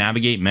peek to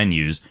navigate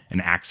menus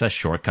and access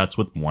shortcuts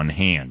with one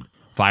hand.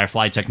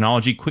 Firefly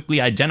technology quickly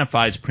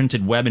identifies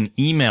printed web and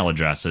email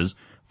addresses,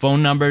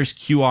 phone numbers,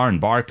 QR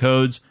and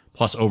barcodes,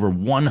 plus over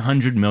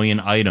 100 million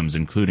items,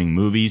 including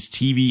movies,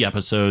 TV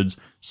episodes,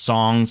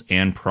 songs,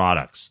 and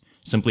products.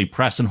 Simply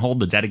press and hold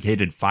the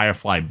dedicated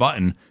Firefly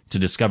button to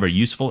discover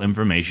useful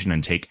information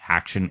and take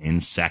action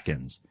in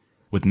seconds.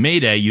 With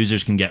Mayday,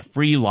 users can get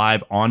free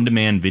live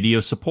on-demand video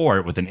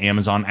support with an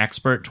Amazon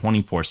expert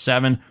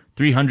 24/7,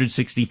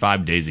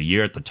 365 days a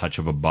year at the touch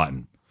of a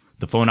button.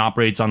 The phone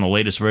operates on the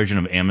latest version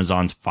of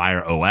Amazon's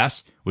Fire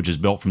OS, which is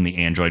built from the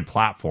Android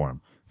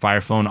platform.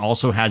 Fire Phone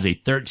also has a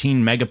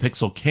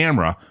 13-megapixel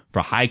camera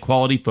for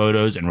high-quality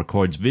photos and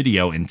records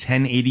video in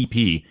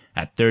 1080p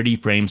at 30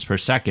 frames per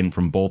second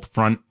from both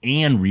front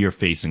and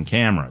rear-facing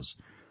cameras.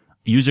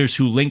 Users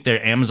who link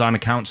their Amazon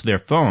account to their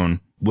phone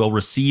will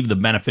receive the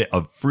benefit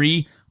of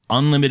free,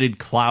 unlimited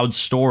cloud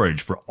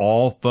storage for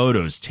all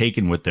photos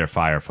taken with their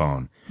Fire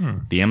Phone.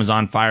 The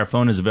Amazon Fire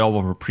Phone is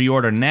available for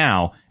pre-order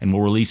now and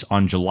will release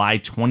on July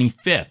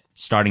 25th,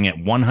 starting at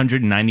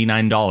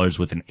 $199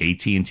 with an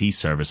AT&T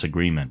service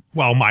agreement.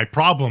 Well, my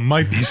problem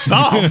might be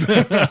solved.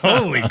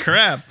 Holy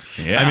crap.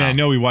 Yeah. I mean, I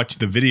know we watched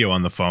the video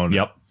on the phone.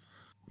 Yep.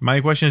 My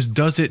question is,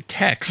 does it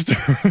text?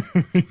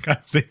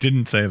 Because they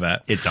didn't say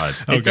that. It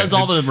does. Okay. It does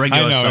all the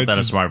regular I know, stuff that a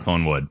it's-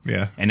 smartphone would.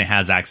 Yeah. And it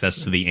has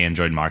access to the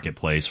Android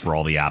marketplace for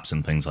all the apps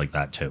and things like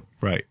that too.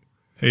 Right.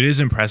 It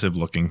is impressive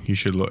looking. You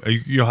should look.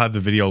 You'll have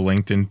the video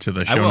linked into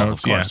the show will, notes.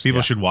 of course. Yeah, people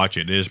Yeah. should watch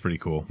it. It is pretty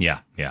cool.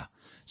 Yeah, yeah.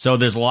 So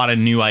there's a lot of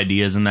new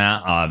ideas in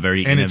that.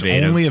 Very And innovative.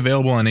 it's only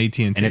available on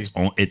AT&T. and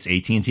it's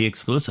AT&T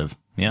exclusive.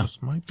 Yeah. This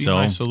might be So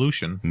my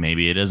solution.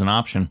 maybe it is an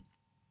option.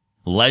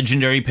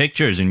 Legendary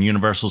Pictures and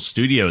Universal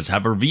Studios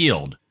have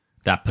revealed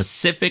that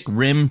Pacific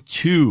Rim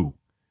 2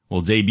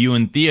 will debut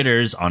in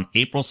theaters on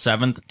April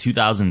 7th,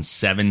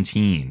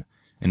 2017.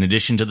 In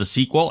addition to the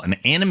sequel, an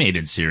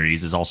animated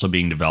series is also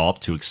being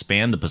developed to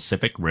expand the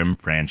Pacific Rim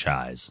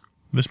franchise.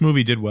 This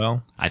movie did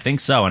well. I think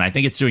so, and I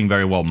think it's doing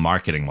very well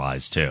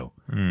marketing-wise, too.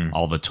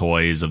 All the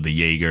toys of the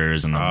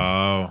Jaegers and the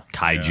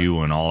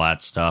kaiju and all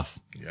that stuff.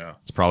 Yeah.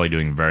 It's probably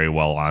doing very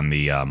well on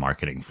the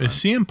marketing front. Is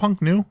CM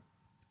Punk new?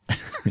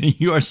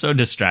 You are so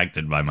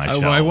distracted by my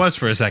show. I was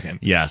for a second.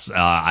 Yes,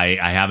 I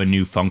have a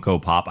new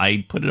Funko Pop.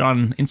 I put it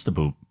on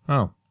Instapoop.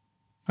 Oh.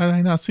 How did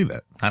I not see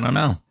that? I don't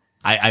know.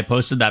 I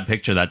posted that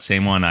picture, that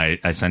same one.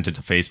 I sent it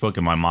to Facebook,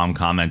 and my mom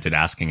commented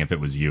asking if it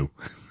was you.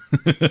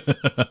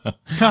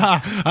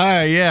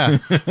 Yeah.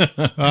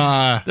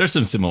 There's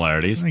some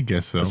similarities. I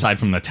guess so. Aside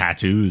from the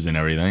tattoos and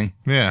everything.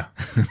 Yeah.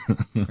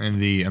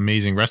 And the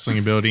amazing wrestling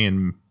ability,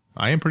 and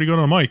I am pretty good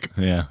on a mic.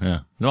 Yeah, yeah.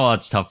 Well,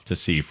 that's tough to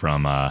see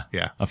from a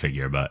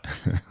figure, but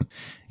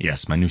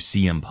yes, my new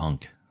CM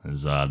Punk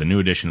is the new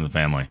addition to the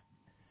family.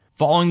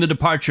 Following the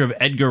departure of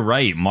Edgar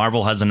Wright,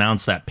 Marvel has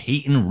announced that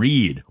Peyton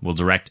Reed will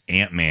direct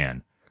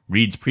Ant-Man.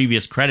 Reed's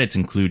previous credits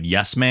include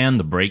Yes Man,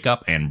 The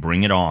Breakup, and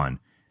Bring It On.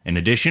 In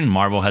addition,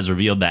 Marvel has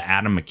revealed that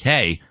Adam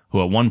McKay,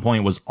 who at one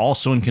point was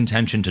also in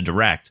contention to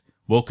direct,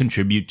 will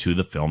contribute to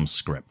the film's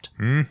script.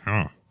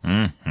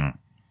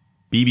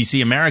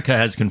 BBC America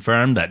has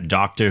confirmed that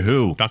Doctor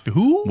Who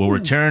will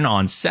return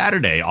on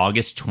Saturday,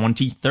 August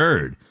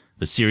 23rd.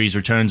 The series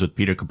returns with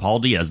Peter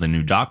Capaldi as the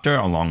new Doctor,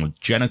 along with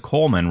Jenna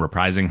Coleman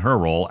reprising her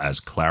role as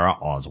Clara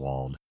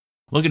Oswald.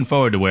 Looking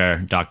forward to where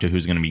Doctor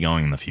Who's going to be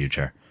going in the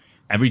future.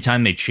 Every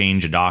time they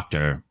change a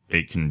Doctor,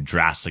 it can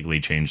drastically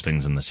change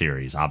things in the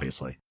series,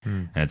 obviously.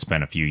 And it's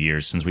been a few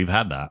years since we've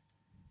had that.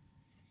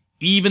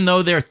 Even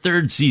though their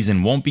third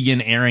season won't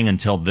begin airing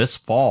until this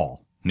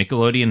fall,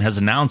 Nickelodeon has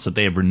announced that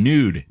they have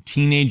renewed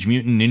Teenage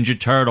Mutant Ninja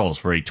Turtles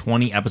for a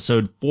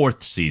 20-episode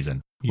fourth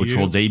season, which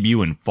will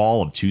debut in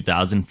fall of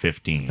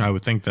 2015. I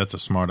would think that's a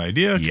smart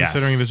idea, Yes.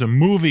 considering there's a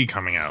movie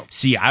coming out.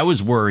 See, I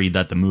was worried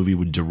that the movie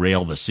would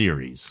derail the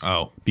series.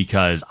 Oh.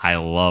 Because I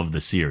love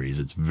the series.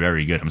 It's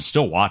very good. I'm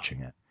still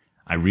watching it.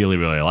 I really,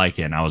 really like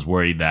it. And I was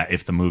worried that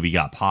if the movie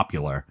got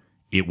popular,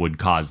 it would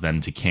cause them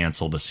to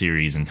cancel the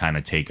series and kind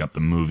of take up the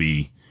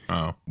movie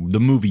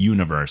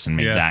universe and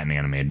make that an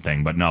animated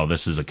thing. But no,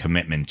 this is a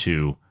commitment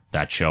to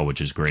that show, which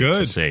is great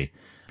to see.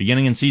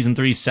 Beginning in season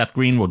 3, Seth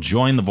Green will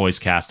join the voice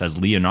cast as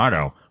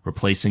Leonardo,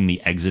 replacing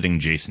the exiting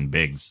Jason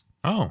Biggs.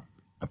 Oh.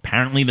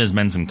 Apparently, there's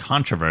been some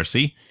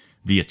controversy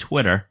via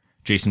Twitter.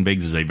 Jason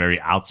Biggs is a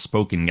very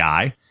outspoken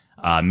guy,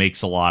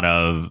 makes a lot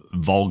of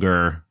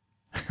vulgar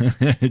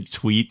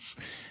tweets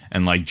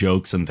and like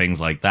jokes and things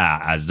like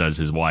that, as does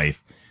his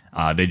wife.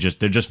 They're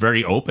just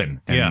very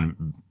open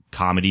and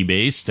comedy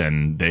based,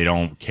 and they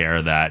don't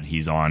care that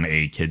he's on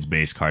a kids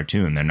based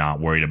cartoon. They're not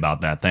worried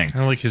about that thing.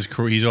 Kind of like his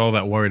career. He's all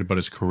that worried about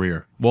his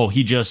career. Well,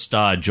 he just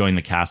joined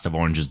the cast of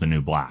Orange is the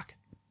New Black.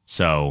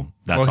 So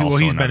that's also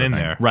he's been in thing.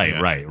 there. Right,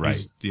 Yeah.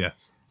 right. Yeah.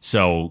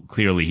 So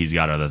clearly he's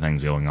got other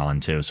things going on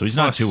too. So he's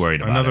not too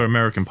worried about another it.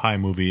 American Pie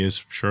movie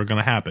is sure going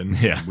to happen.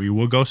 Yeah. We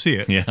will go see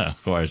it. Yeah,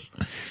 of course.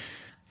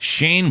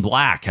 Shane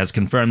Black has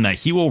confirmed that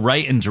he will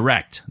write and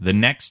direct the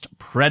next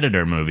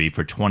Predator movie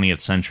for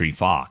 20th Century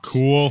Fox.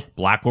 Cool.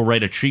 Black will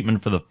write a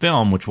treatment for the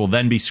film, which will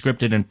then be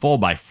scripted in full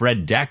by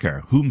Fred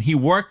Decker, whom he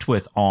worked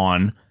with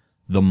on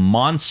The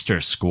Monster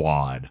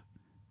Squad.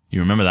 You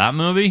remember that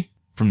movie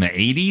from the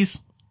 80s?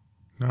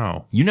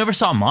 No. You never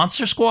saw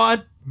Monster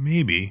Squad?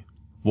 Maybe.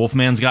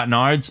 Wolfman's Got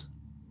Nards?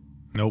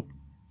 Nope.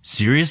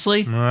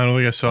 Seriously? No, I don't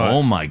think I saw Oh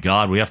it. my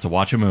God, we have to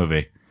watch a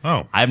movie.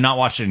 Oh. I have not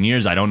watched it in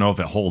years. I don't know if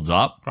it holds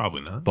up,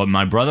 Probably not. but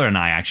my brother and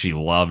I actually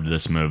loved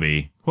this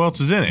movie. Who else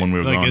is in it? When we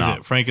were growing is up.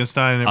 it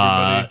Frankenstein and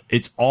everybody?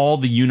 It's all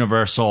the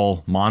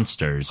Universal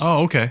monsters,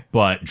 Oh, okay.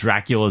 but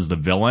Dracula's the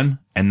villain,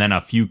 and then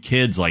a few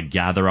kids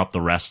gather up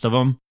the rest of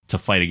them to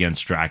fight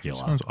against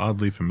Dracula. Sounds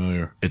oddly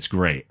familiar. It's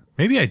great.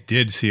 Maybe I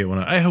did see it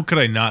how could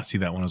I not see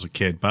that when I was a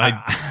kid? But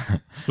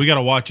we got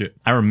to watch it.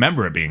 I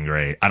remember it being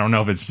great. I don't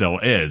know if it still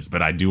is,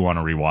 but I do want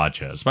to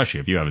rewatch it, especially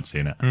if you haven't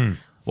seen it.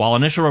 While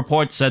initial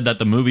reports said that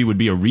the movie would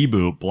be a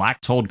reboot, Black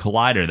told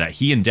Collider that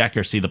he and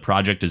Decker see the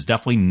project as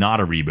definitely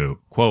not a reboot.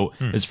 Quote,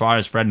 as far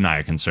as Fred and I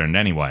are concerned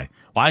anyway.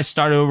 Why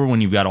start over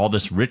when you've got all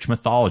this rich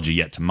mythology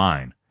yet to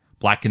mine?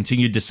 Black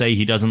continued to say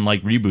he doesn't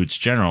like reboots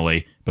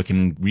generally, but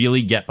can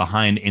really get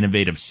behind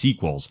innovative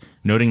sequels,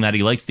 noting that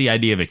he likes the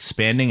idea of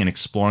expanding and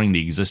exploring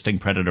the existing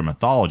Predator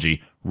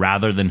mythology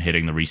rather than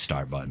hitting the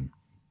restart button.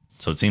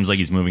 So it seems like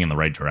he's moving in the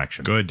right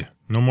direction. Good.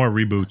 No more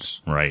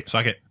reboots. Right.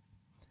 Suck it.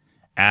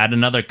 Add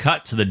another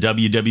cut to the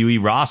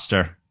WWE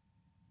roster.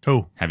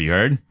 Who? Have you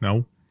heard?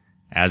 No.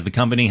 As the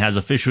company has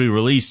officially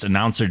released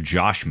announcer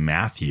Josh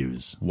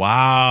Matthews.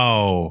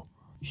 Wow.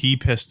 He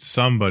pissed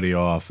somebody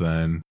off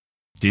then.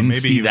 Didn't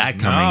see that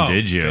coming,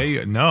 did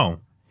you? No.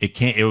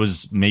 It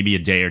was maybe a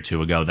day or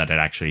two ago that it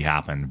actually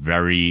happened.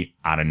 Very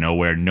out of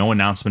nowhere. No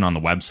announcement on the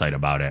website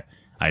about it.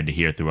 I had to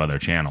hear through other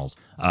channels.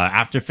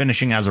 After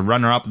finishing as a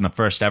runner-up in the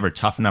first ever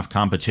Tough Enough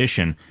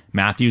competition,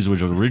 Matthews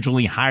was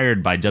originally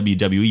hired by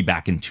WWE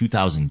back in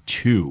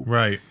 2002.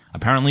 Right.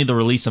 Apparently, the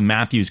release of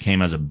Matthews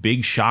came as a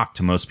big shock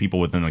to most people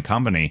within the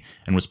company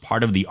and was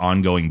part of the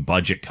ongoing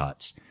budget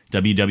cuts.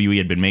 WWE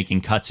had been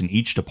making cuts in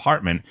each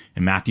department,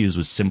 and Matthews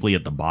was simply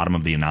at the bottom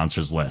of the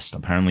announcers list.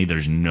 Apparently,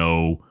 there's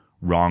no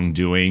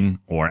wrongdoing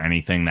or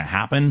anything that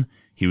happened.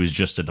 He was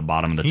just at the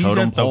bottom of the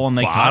totem pole, and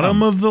they cut him.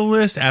 Bottom of the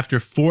list after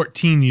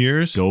 14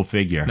 years? Go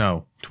figure.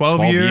 No.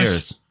 12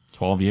 years?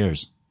 12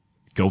 years.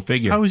 Go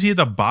figure. How is he at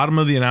the bottom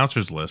of the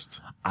announcers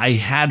list? I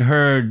had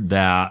heard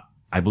that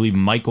I believe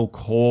Michael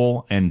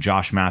Cole and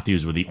Josh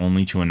Matthews were the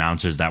only two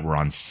announcers that were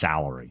on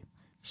salary.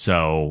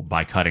 So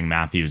by cutting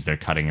Matthews, they're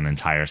cutting an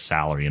entire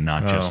salary and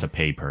not just a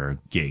pay per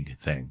gig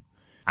thing.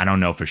 I don't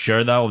know for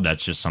sure, though.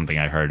 That's just something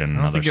I heard in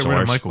another source. Get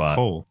rid of Michael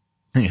Cole.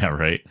 Yeah,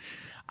 right.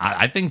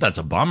 I think that's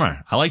a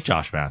bummer. I like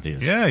Josh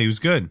Matthews. Yeah, he was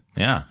good.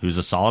 Yeah, he was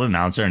a solid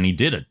announcer, and he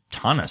did a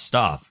ton of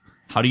stuff.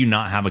 How do you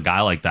not have a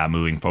guy like that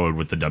moving forward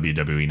with the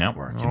WWE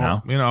Network, you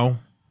know? You know,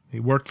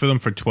 he worked for them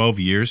for 12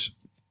 years.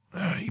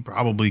 He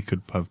probably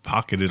could have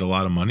pocketed a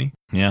lot of money.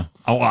 Yeah.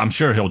 Oh, I'm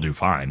sure he'll do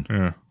fine.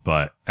 Yeah.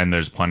 And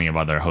there's plenty of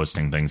other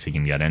hosting things he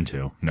can get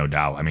into, no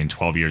doubt. I mean,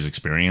 12 years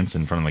experience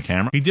in front of the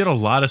camera. He did a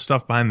lot of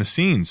stuff behind the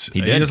scenes.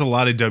 He did. He does a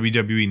lot of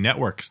WWE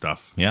Network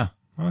stuff. Yeah.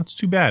 Well, that's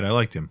too bad. I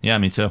liked him. Yeah,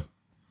 me too.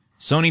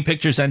 Sony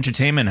Pictures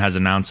Entertainment has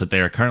announced that they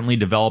are currently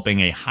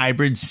developing a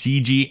hybrid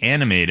CG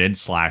animated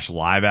 /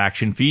 live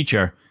action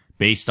feature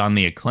based on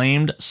the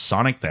acclaimed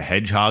Sonic the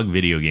Hedgehog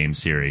video game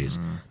series.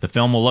 The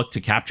film will look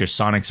to capture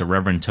Sonic's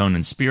irreverent tone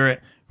and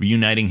spirit,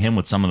 reuniting him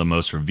with some of the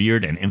most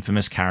revered and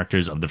infamous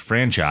characters of the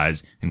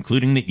franchise,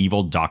 including the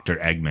evil Dr.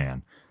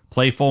 Eggman.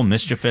 Playful,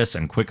 mischievous,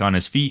 and quick on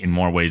his feet in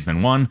more ways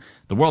than one,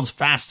 the world's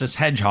fastest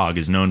hedgehog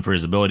is known for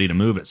his ability to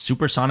move at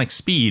supersonic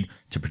speed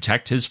to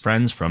protect his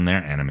friends from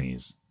their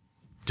enemies.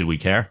 Do we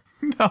care?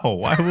 No,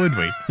 why would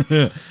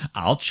we?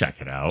 I'll check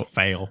it out.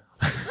 Fail.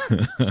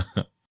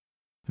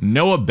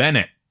 Noah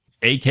Bennett,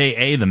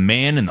 a.k.a. the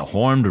man in the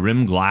horned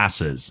rim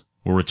glasses,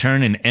 will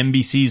return in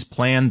NBC's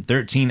planned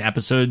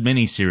 13-episode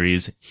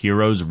miniseries,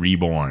 Heroes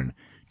Reborn.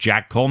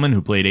 Jack Coleman,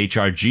 who played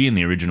HRG in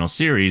the original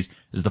series,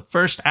 is the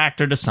first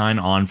actor to sign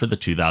on for the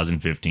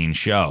 2015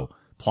 show.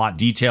 Plot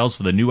details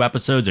for the new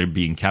episodes are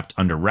being kept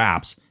under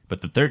wraps, but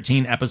the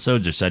 13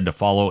 episodes are said to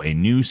follow a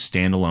new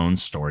standalone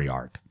story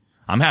arc.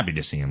 I'm happy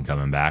to see him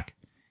coming back.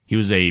 He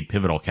was a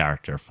pivotal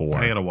character for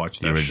I gotta watch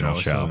the that original show.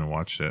 I still haven't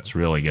watched it. It's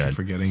really good. I'm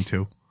forgetting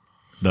to.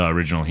 The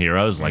original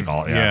Heroes,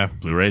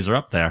 Blu-rays are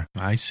up there.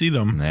 I see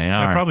them. They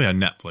are. They're probably on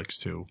Netflix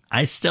too.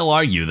 I still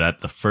argue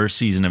that the first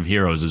season of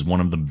Heroes is one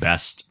of the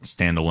best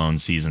standalone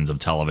seasons of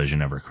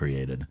television ever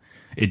created.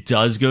 It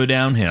does go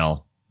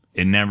downhill.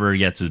 It never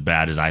gets as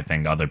bad as I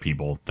think other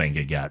people think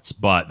it gets,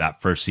 but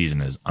that first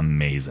season is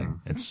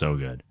amazing. It's so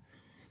good.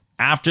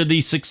 After the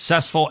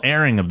successful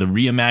airing of the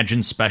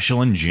Reimagined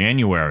special in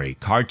January,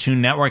 Cartoon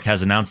Network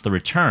has announced the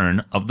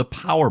return of the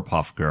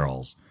Powerpuff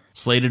Girls.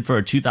 Slated for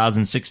a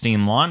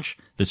 2016 launch,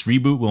 this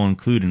reboot will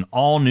include an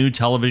all-new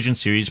television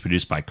series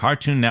produced by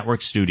Cartoon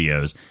Network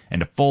Studios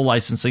and a full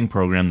licensing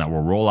program that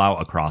will roll out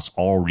across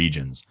all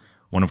regions.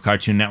 One of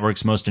Cartoon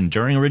Network's most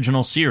enduring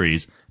original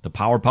series, the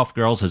Powerpuff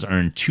Girls has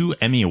earned 2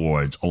 Emmy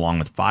Awards along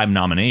with 5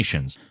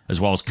 nominations,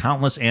 as well as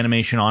countless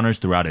animation honors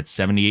throughout its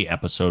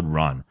 78-episode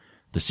run.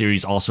 The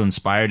series also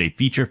inspired a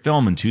feature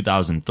film in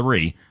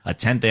 2003, a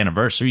 10th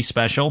anniversary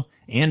special,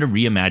 and a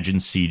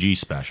reimagined CG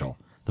special.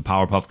 The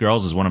Powerpuff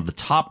Girls is one of the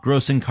top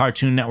grossing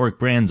Cartoon Network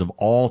brands of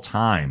all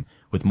time,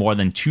 with more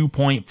than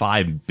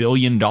 $2.5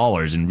 billion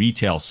in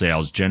retail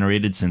sales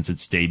generated since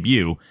its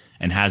debut,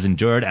 and has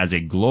endured as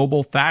a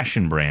global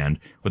fashion brand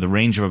with a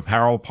range of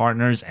apparel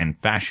partners and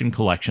fashion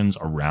collections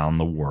around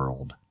the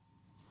world.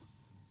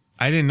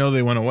 I didn't know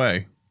they went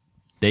away.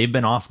 They've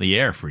been off the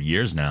air for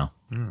years now.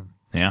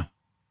 Yeah.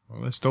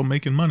 Well, they're still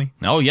making money.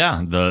 Oh,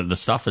 yeah. The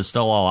stuff is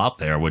still all out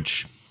there,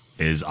 which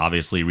is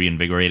obviously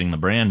reinvigorating the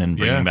brand and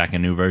bringing back a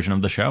new version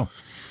of the show.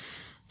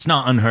 It's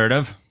not unheard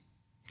of.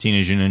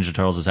 Teenage Mutant Ninja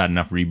Turtles has had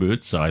enough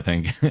reboots, so I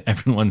think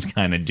everyone's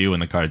kind of due in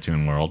the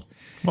cartoon world.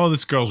 Well,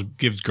 this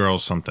gives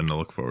girls something to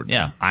look forward to.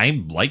 Yeah,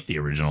 I liked the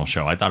original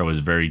show. I thought it was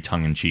very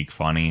tongue-in-cheek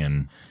funny,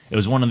 and it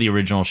was one of the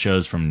original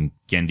shows from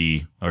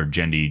Genndy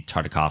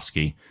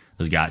Tartakovsky.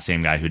 The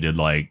same guy who did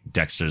like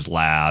Dexter's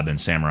Lab and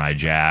Samurai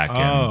Jack,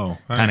 and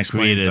kind of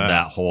created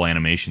that whole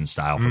animation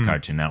style for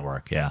Cartoon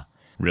Network. Yeah,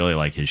 really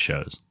like his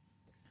shows.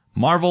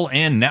 Marvel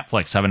and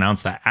Netflix have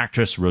announced that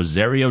actress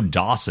Rosario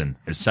Dawson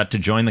is set to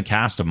join the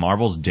cast of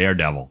Marvel's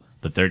Daredevil,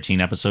 the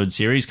 13-episode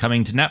series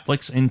coming to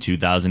Netflix in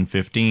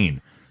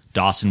 2015.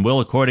 Dawson will,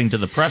 according to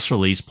the press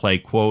release, play,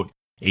 quote,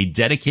 a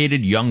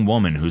dedicated young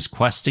woman whose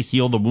quest to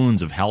heal the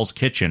wounds of Hell's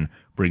Kitchen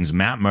brings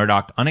Matt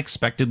Murdock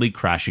unexpectedly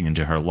crashing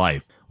into her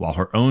life, while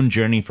her own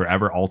journey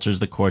forever alters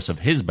the course of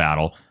his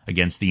battle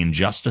against the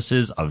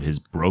injustices of his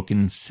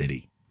broken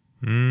city.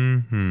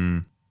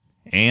 And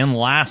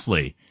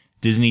lastly,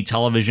 Disney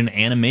Television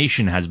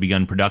Animation has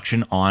begun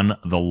production on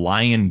The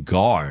Lion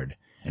Guard,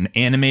 an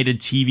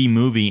animated TV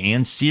movie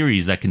and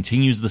series that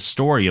continues the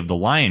story of the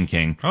Lion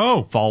King,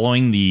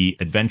 following the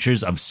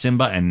adventures of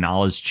Simba and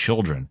Nala's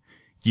children.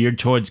 Geared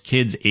towards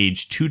kids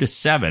aged 2 to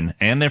 7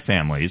 and their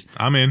families.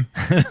 I'm in.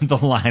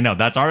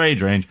 That's our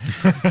age range.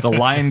 The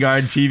Lion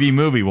Guard TV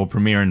movie will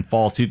premiere in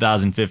fall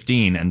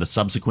 2015, and the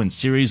subsequent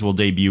series will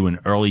debut in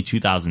early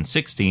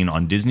 2016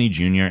 on Disney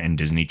Junior and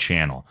Disney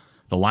Channel.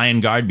 The Lion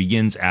Guard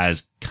begins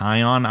as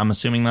Kion, I'm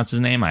assuming that's his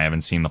name. I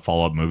haven't seen the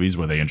follow-up movies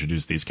where they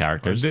introduce these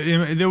characters.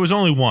 There was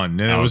only one,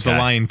 and it was the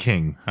Lion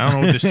King. I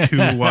don't know what this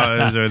 2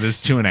 was, or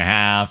this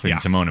 2.5, and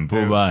Timon and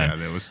Pumbaa.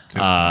 There was 2.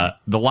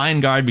 The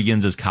Lion Guard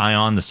begins as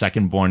Kion, the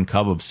second-born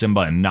cub of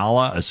Simba and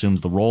Nala, assumes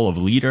the role of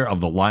leader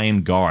of the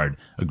Lion Guard,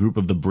 a group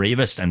of the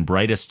bravest and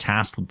brightest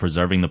tasked with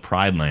preserving the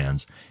Pride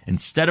Lands.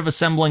 Instead of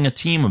assembling a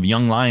team of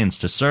young lions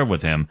to serve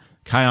with him,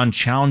 Kion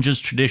challenges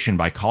tradition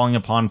by calling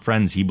upon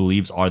friends he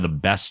believes are the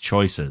best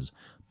choices.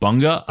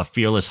 Bunga, a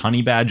fearless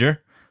honey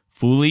badger,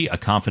 Fuli, a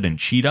confident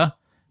cheetah,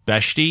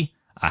 Beshti,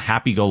 a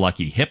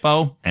happy-go-lucky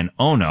hippo, and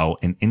Ono,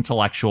 an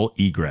intellectual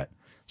egret.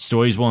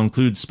 Stories will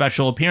include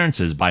special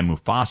appearances by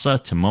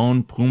Mufasa,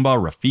 Timon, Pumbaa,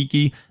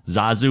 Rafiki,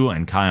 Zazu,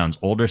 and Kion's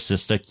older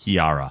sister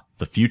Kiara,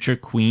 the future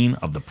queen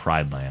of the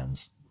Pride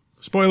Lands.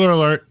 Spoiler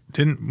alert,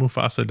 didn't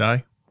Mufasa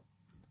die?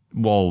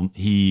 Well,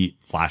 he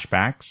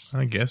flashbacks?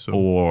 I guess so.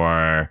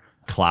 Or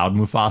Cloud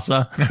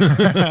Mufasa?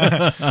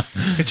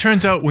 It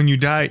turns out when you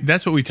die,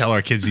 that's what we tell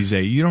our kids these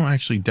days. You don't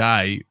actually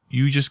die.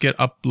 You just get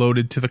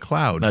uploaded to the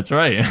cloud. That's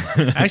right.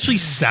 Actually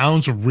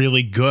sounds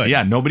really good.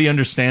 Yeah, nobody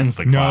understands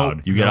the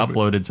cloud. You get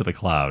uploaded to the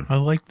cloud. I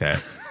like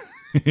that.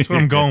 That's what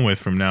I'm going with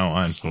from now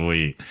on.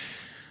 Sweet.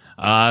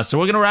 So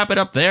we're going to wrap it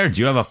up there. Do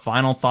you have a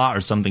final thought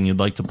or something you'd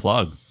like to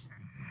plug?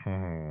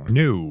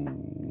 No,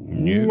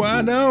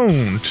 I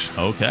don't.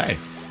 Okay.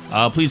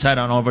 Please head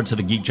on over to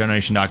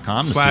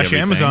thegeekgeneration.com /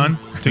 Amazon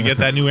to get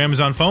that new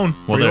Amazon phone.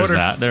 Well,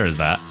 there is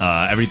that.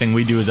 Everything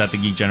we do is at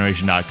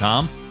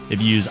thegeekgeneration.com. If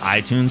you use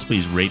iTunes,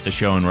 please rate the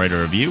show and write a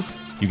review.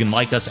 You can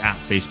like us at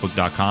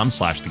facebook.com /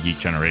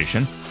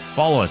 thegeekgeneration.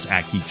 Follow us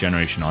at Geek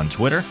Generation on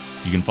Twitter.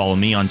 You can follow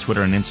me on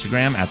Twitter and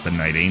Instagram at The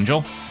Night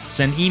Angel.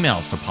 Send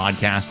emails to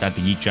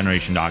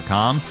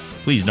podcast@thegeekgeneration.com.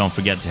 Please don't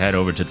forget to head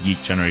over to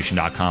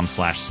thegeekgeneration.com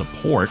 /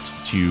 support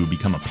to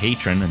become a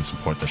patron and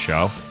support the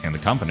show and the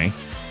company.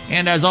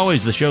 And as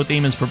always, the show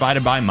theme is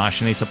provided by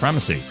Machine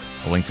Supremacy.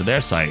 A link to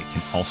their site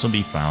can also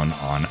be found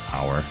on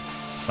our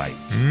site.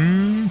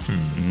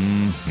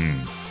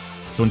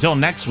 So until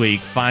next week,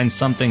 find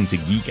something to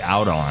geek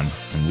out on,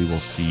 and we will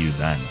see you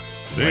then.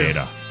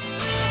 Later.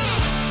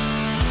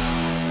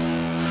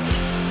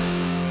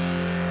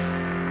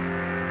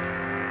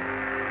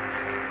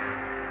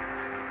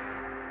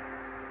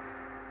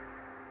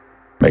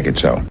 Make it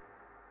so.